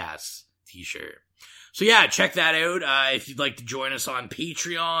Podcast t-shirt. So yeah, check that out if you'd like to join us on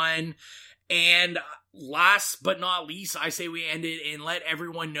Patreon. And last but not least, I say we end it and let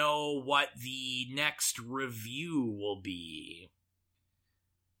everyone know what the next review will be.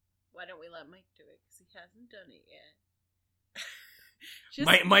 Why don't we let Mike do it, because he hasn't done it yet.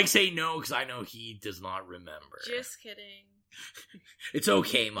 Mike say no, because I know he does not remember. Just kidding. It's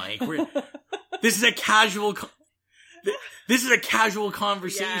okay, Mike. This is a casual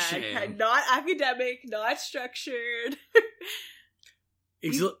conversation. Yeah, not academic, not structured.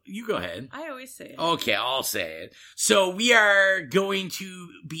 You go ahead. I always say it. Okay, I'll say it. So we are going to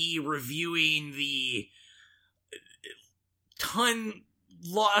be reviewing the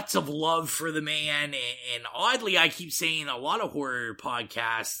lots of love for the man, and oddly, I keep saying a lot of horror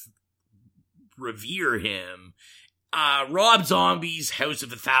podcasts revere him. Rob Zombie's House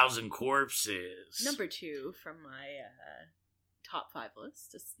of a Thousand Corpses. Number 2 from my top 5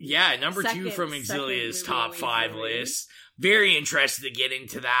 list. Yeah, number 2 from Exilia's top 5 list. Very interested to get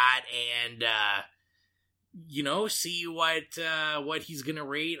into that and, see what he's gonna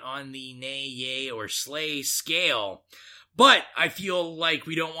rate on the nay, yay, or slay scale. But I feel like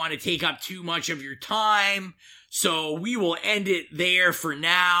we don't want to take up too much of your time, so we will end it there for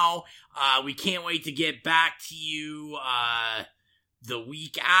now. We can't wait to get back to you the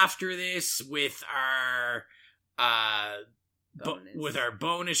week after this with our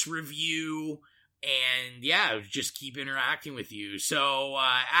bonus review, and just keep interacting with you. So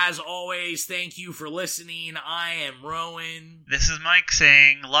as always, thank you for listening. I am Rowan. This is Mike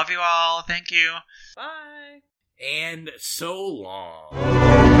saying love you all. Thank you. Bye. And so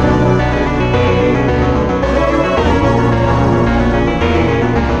long.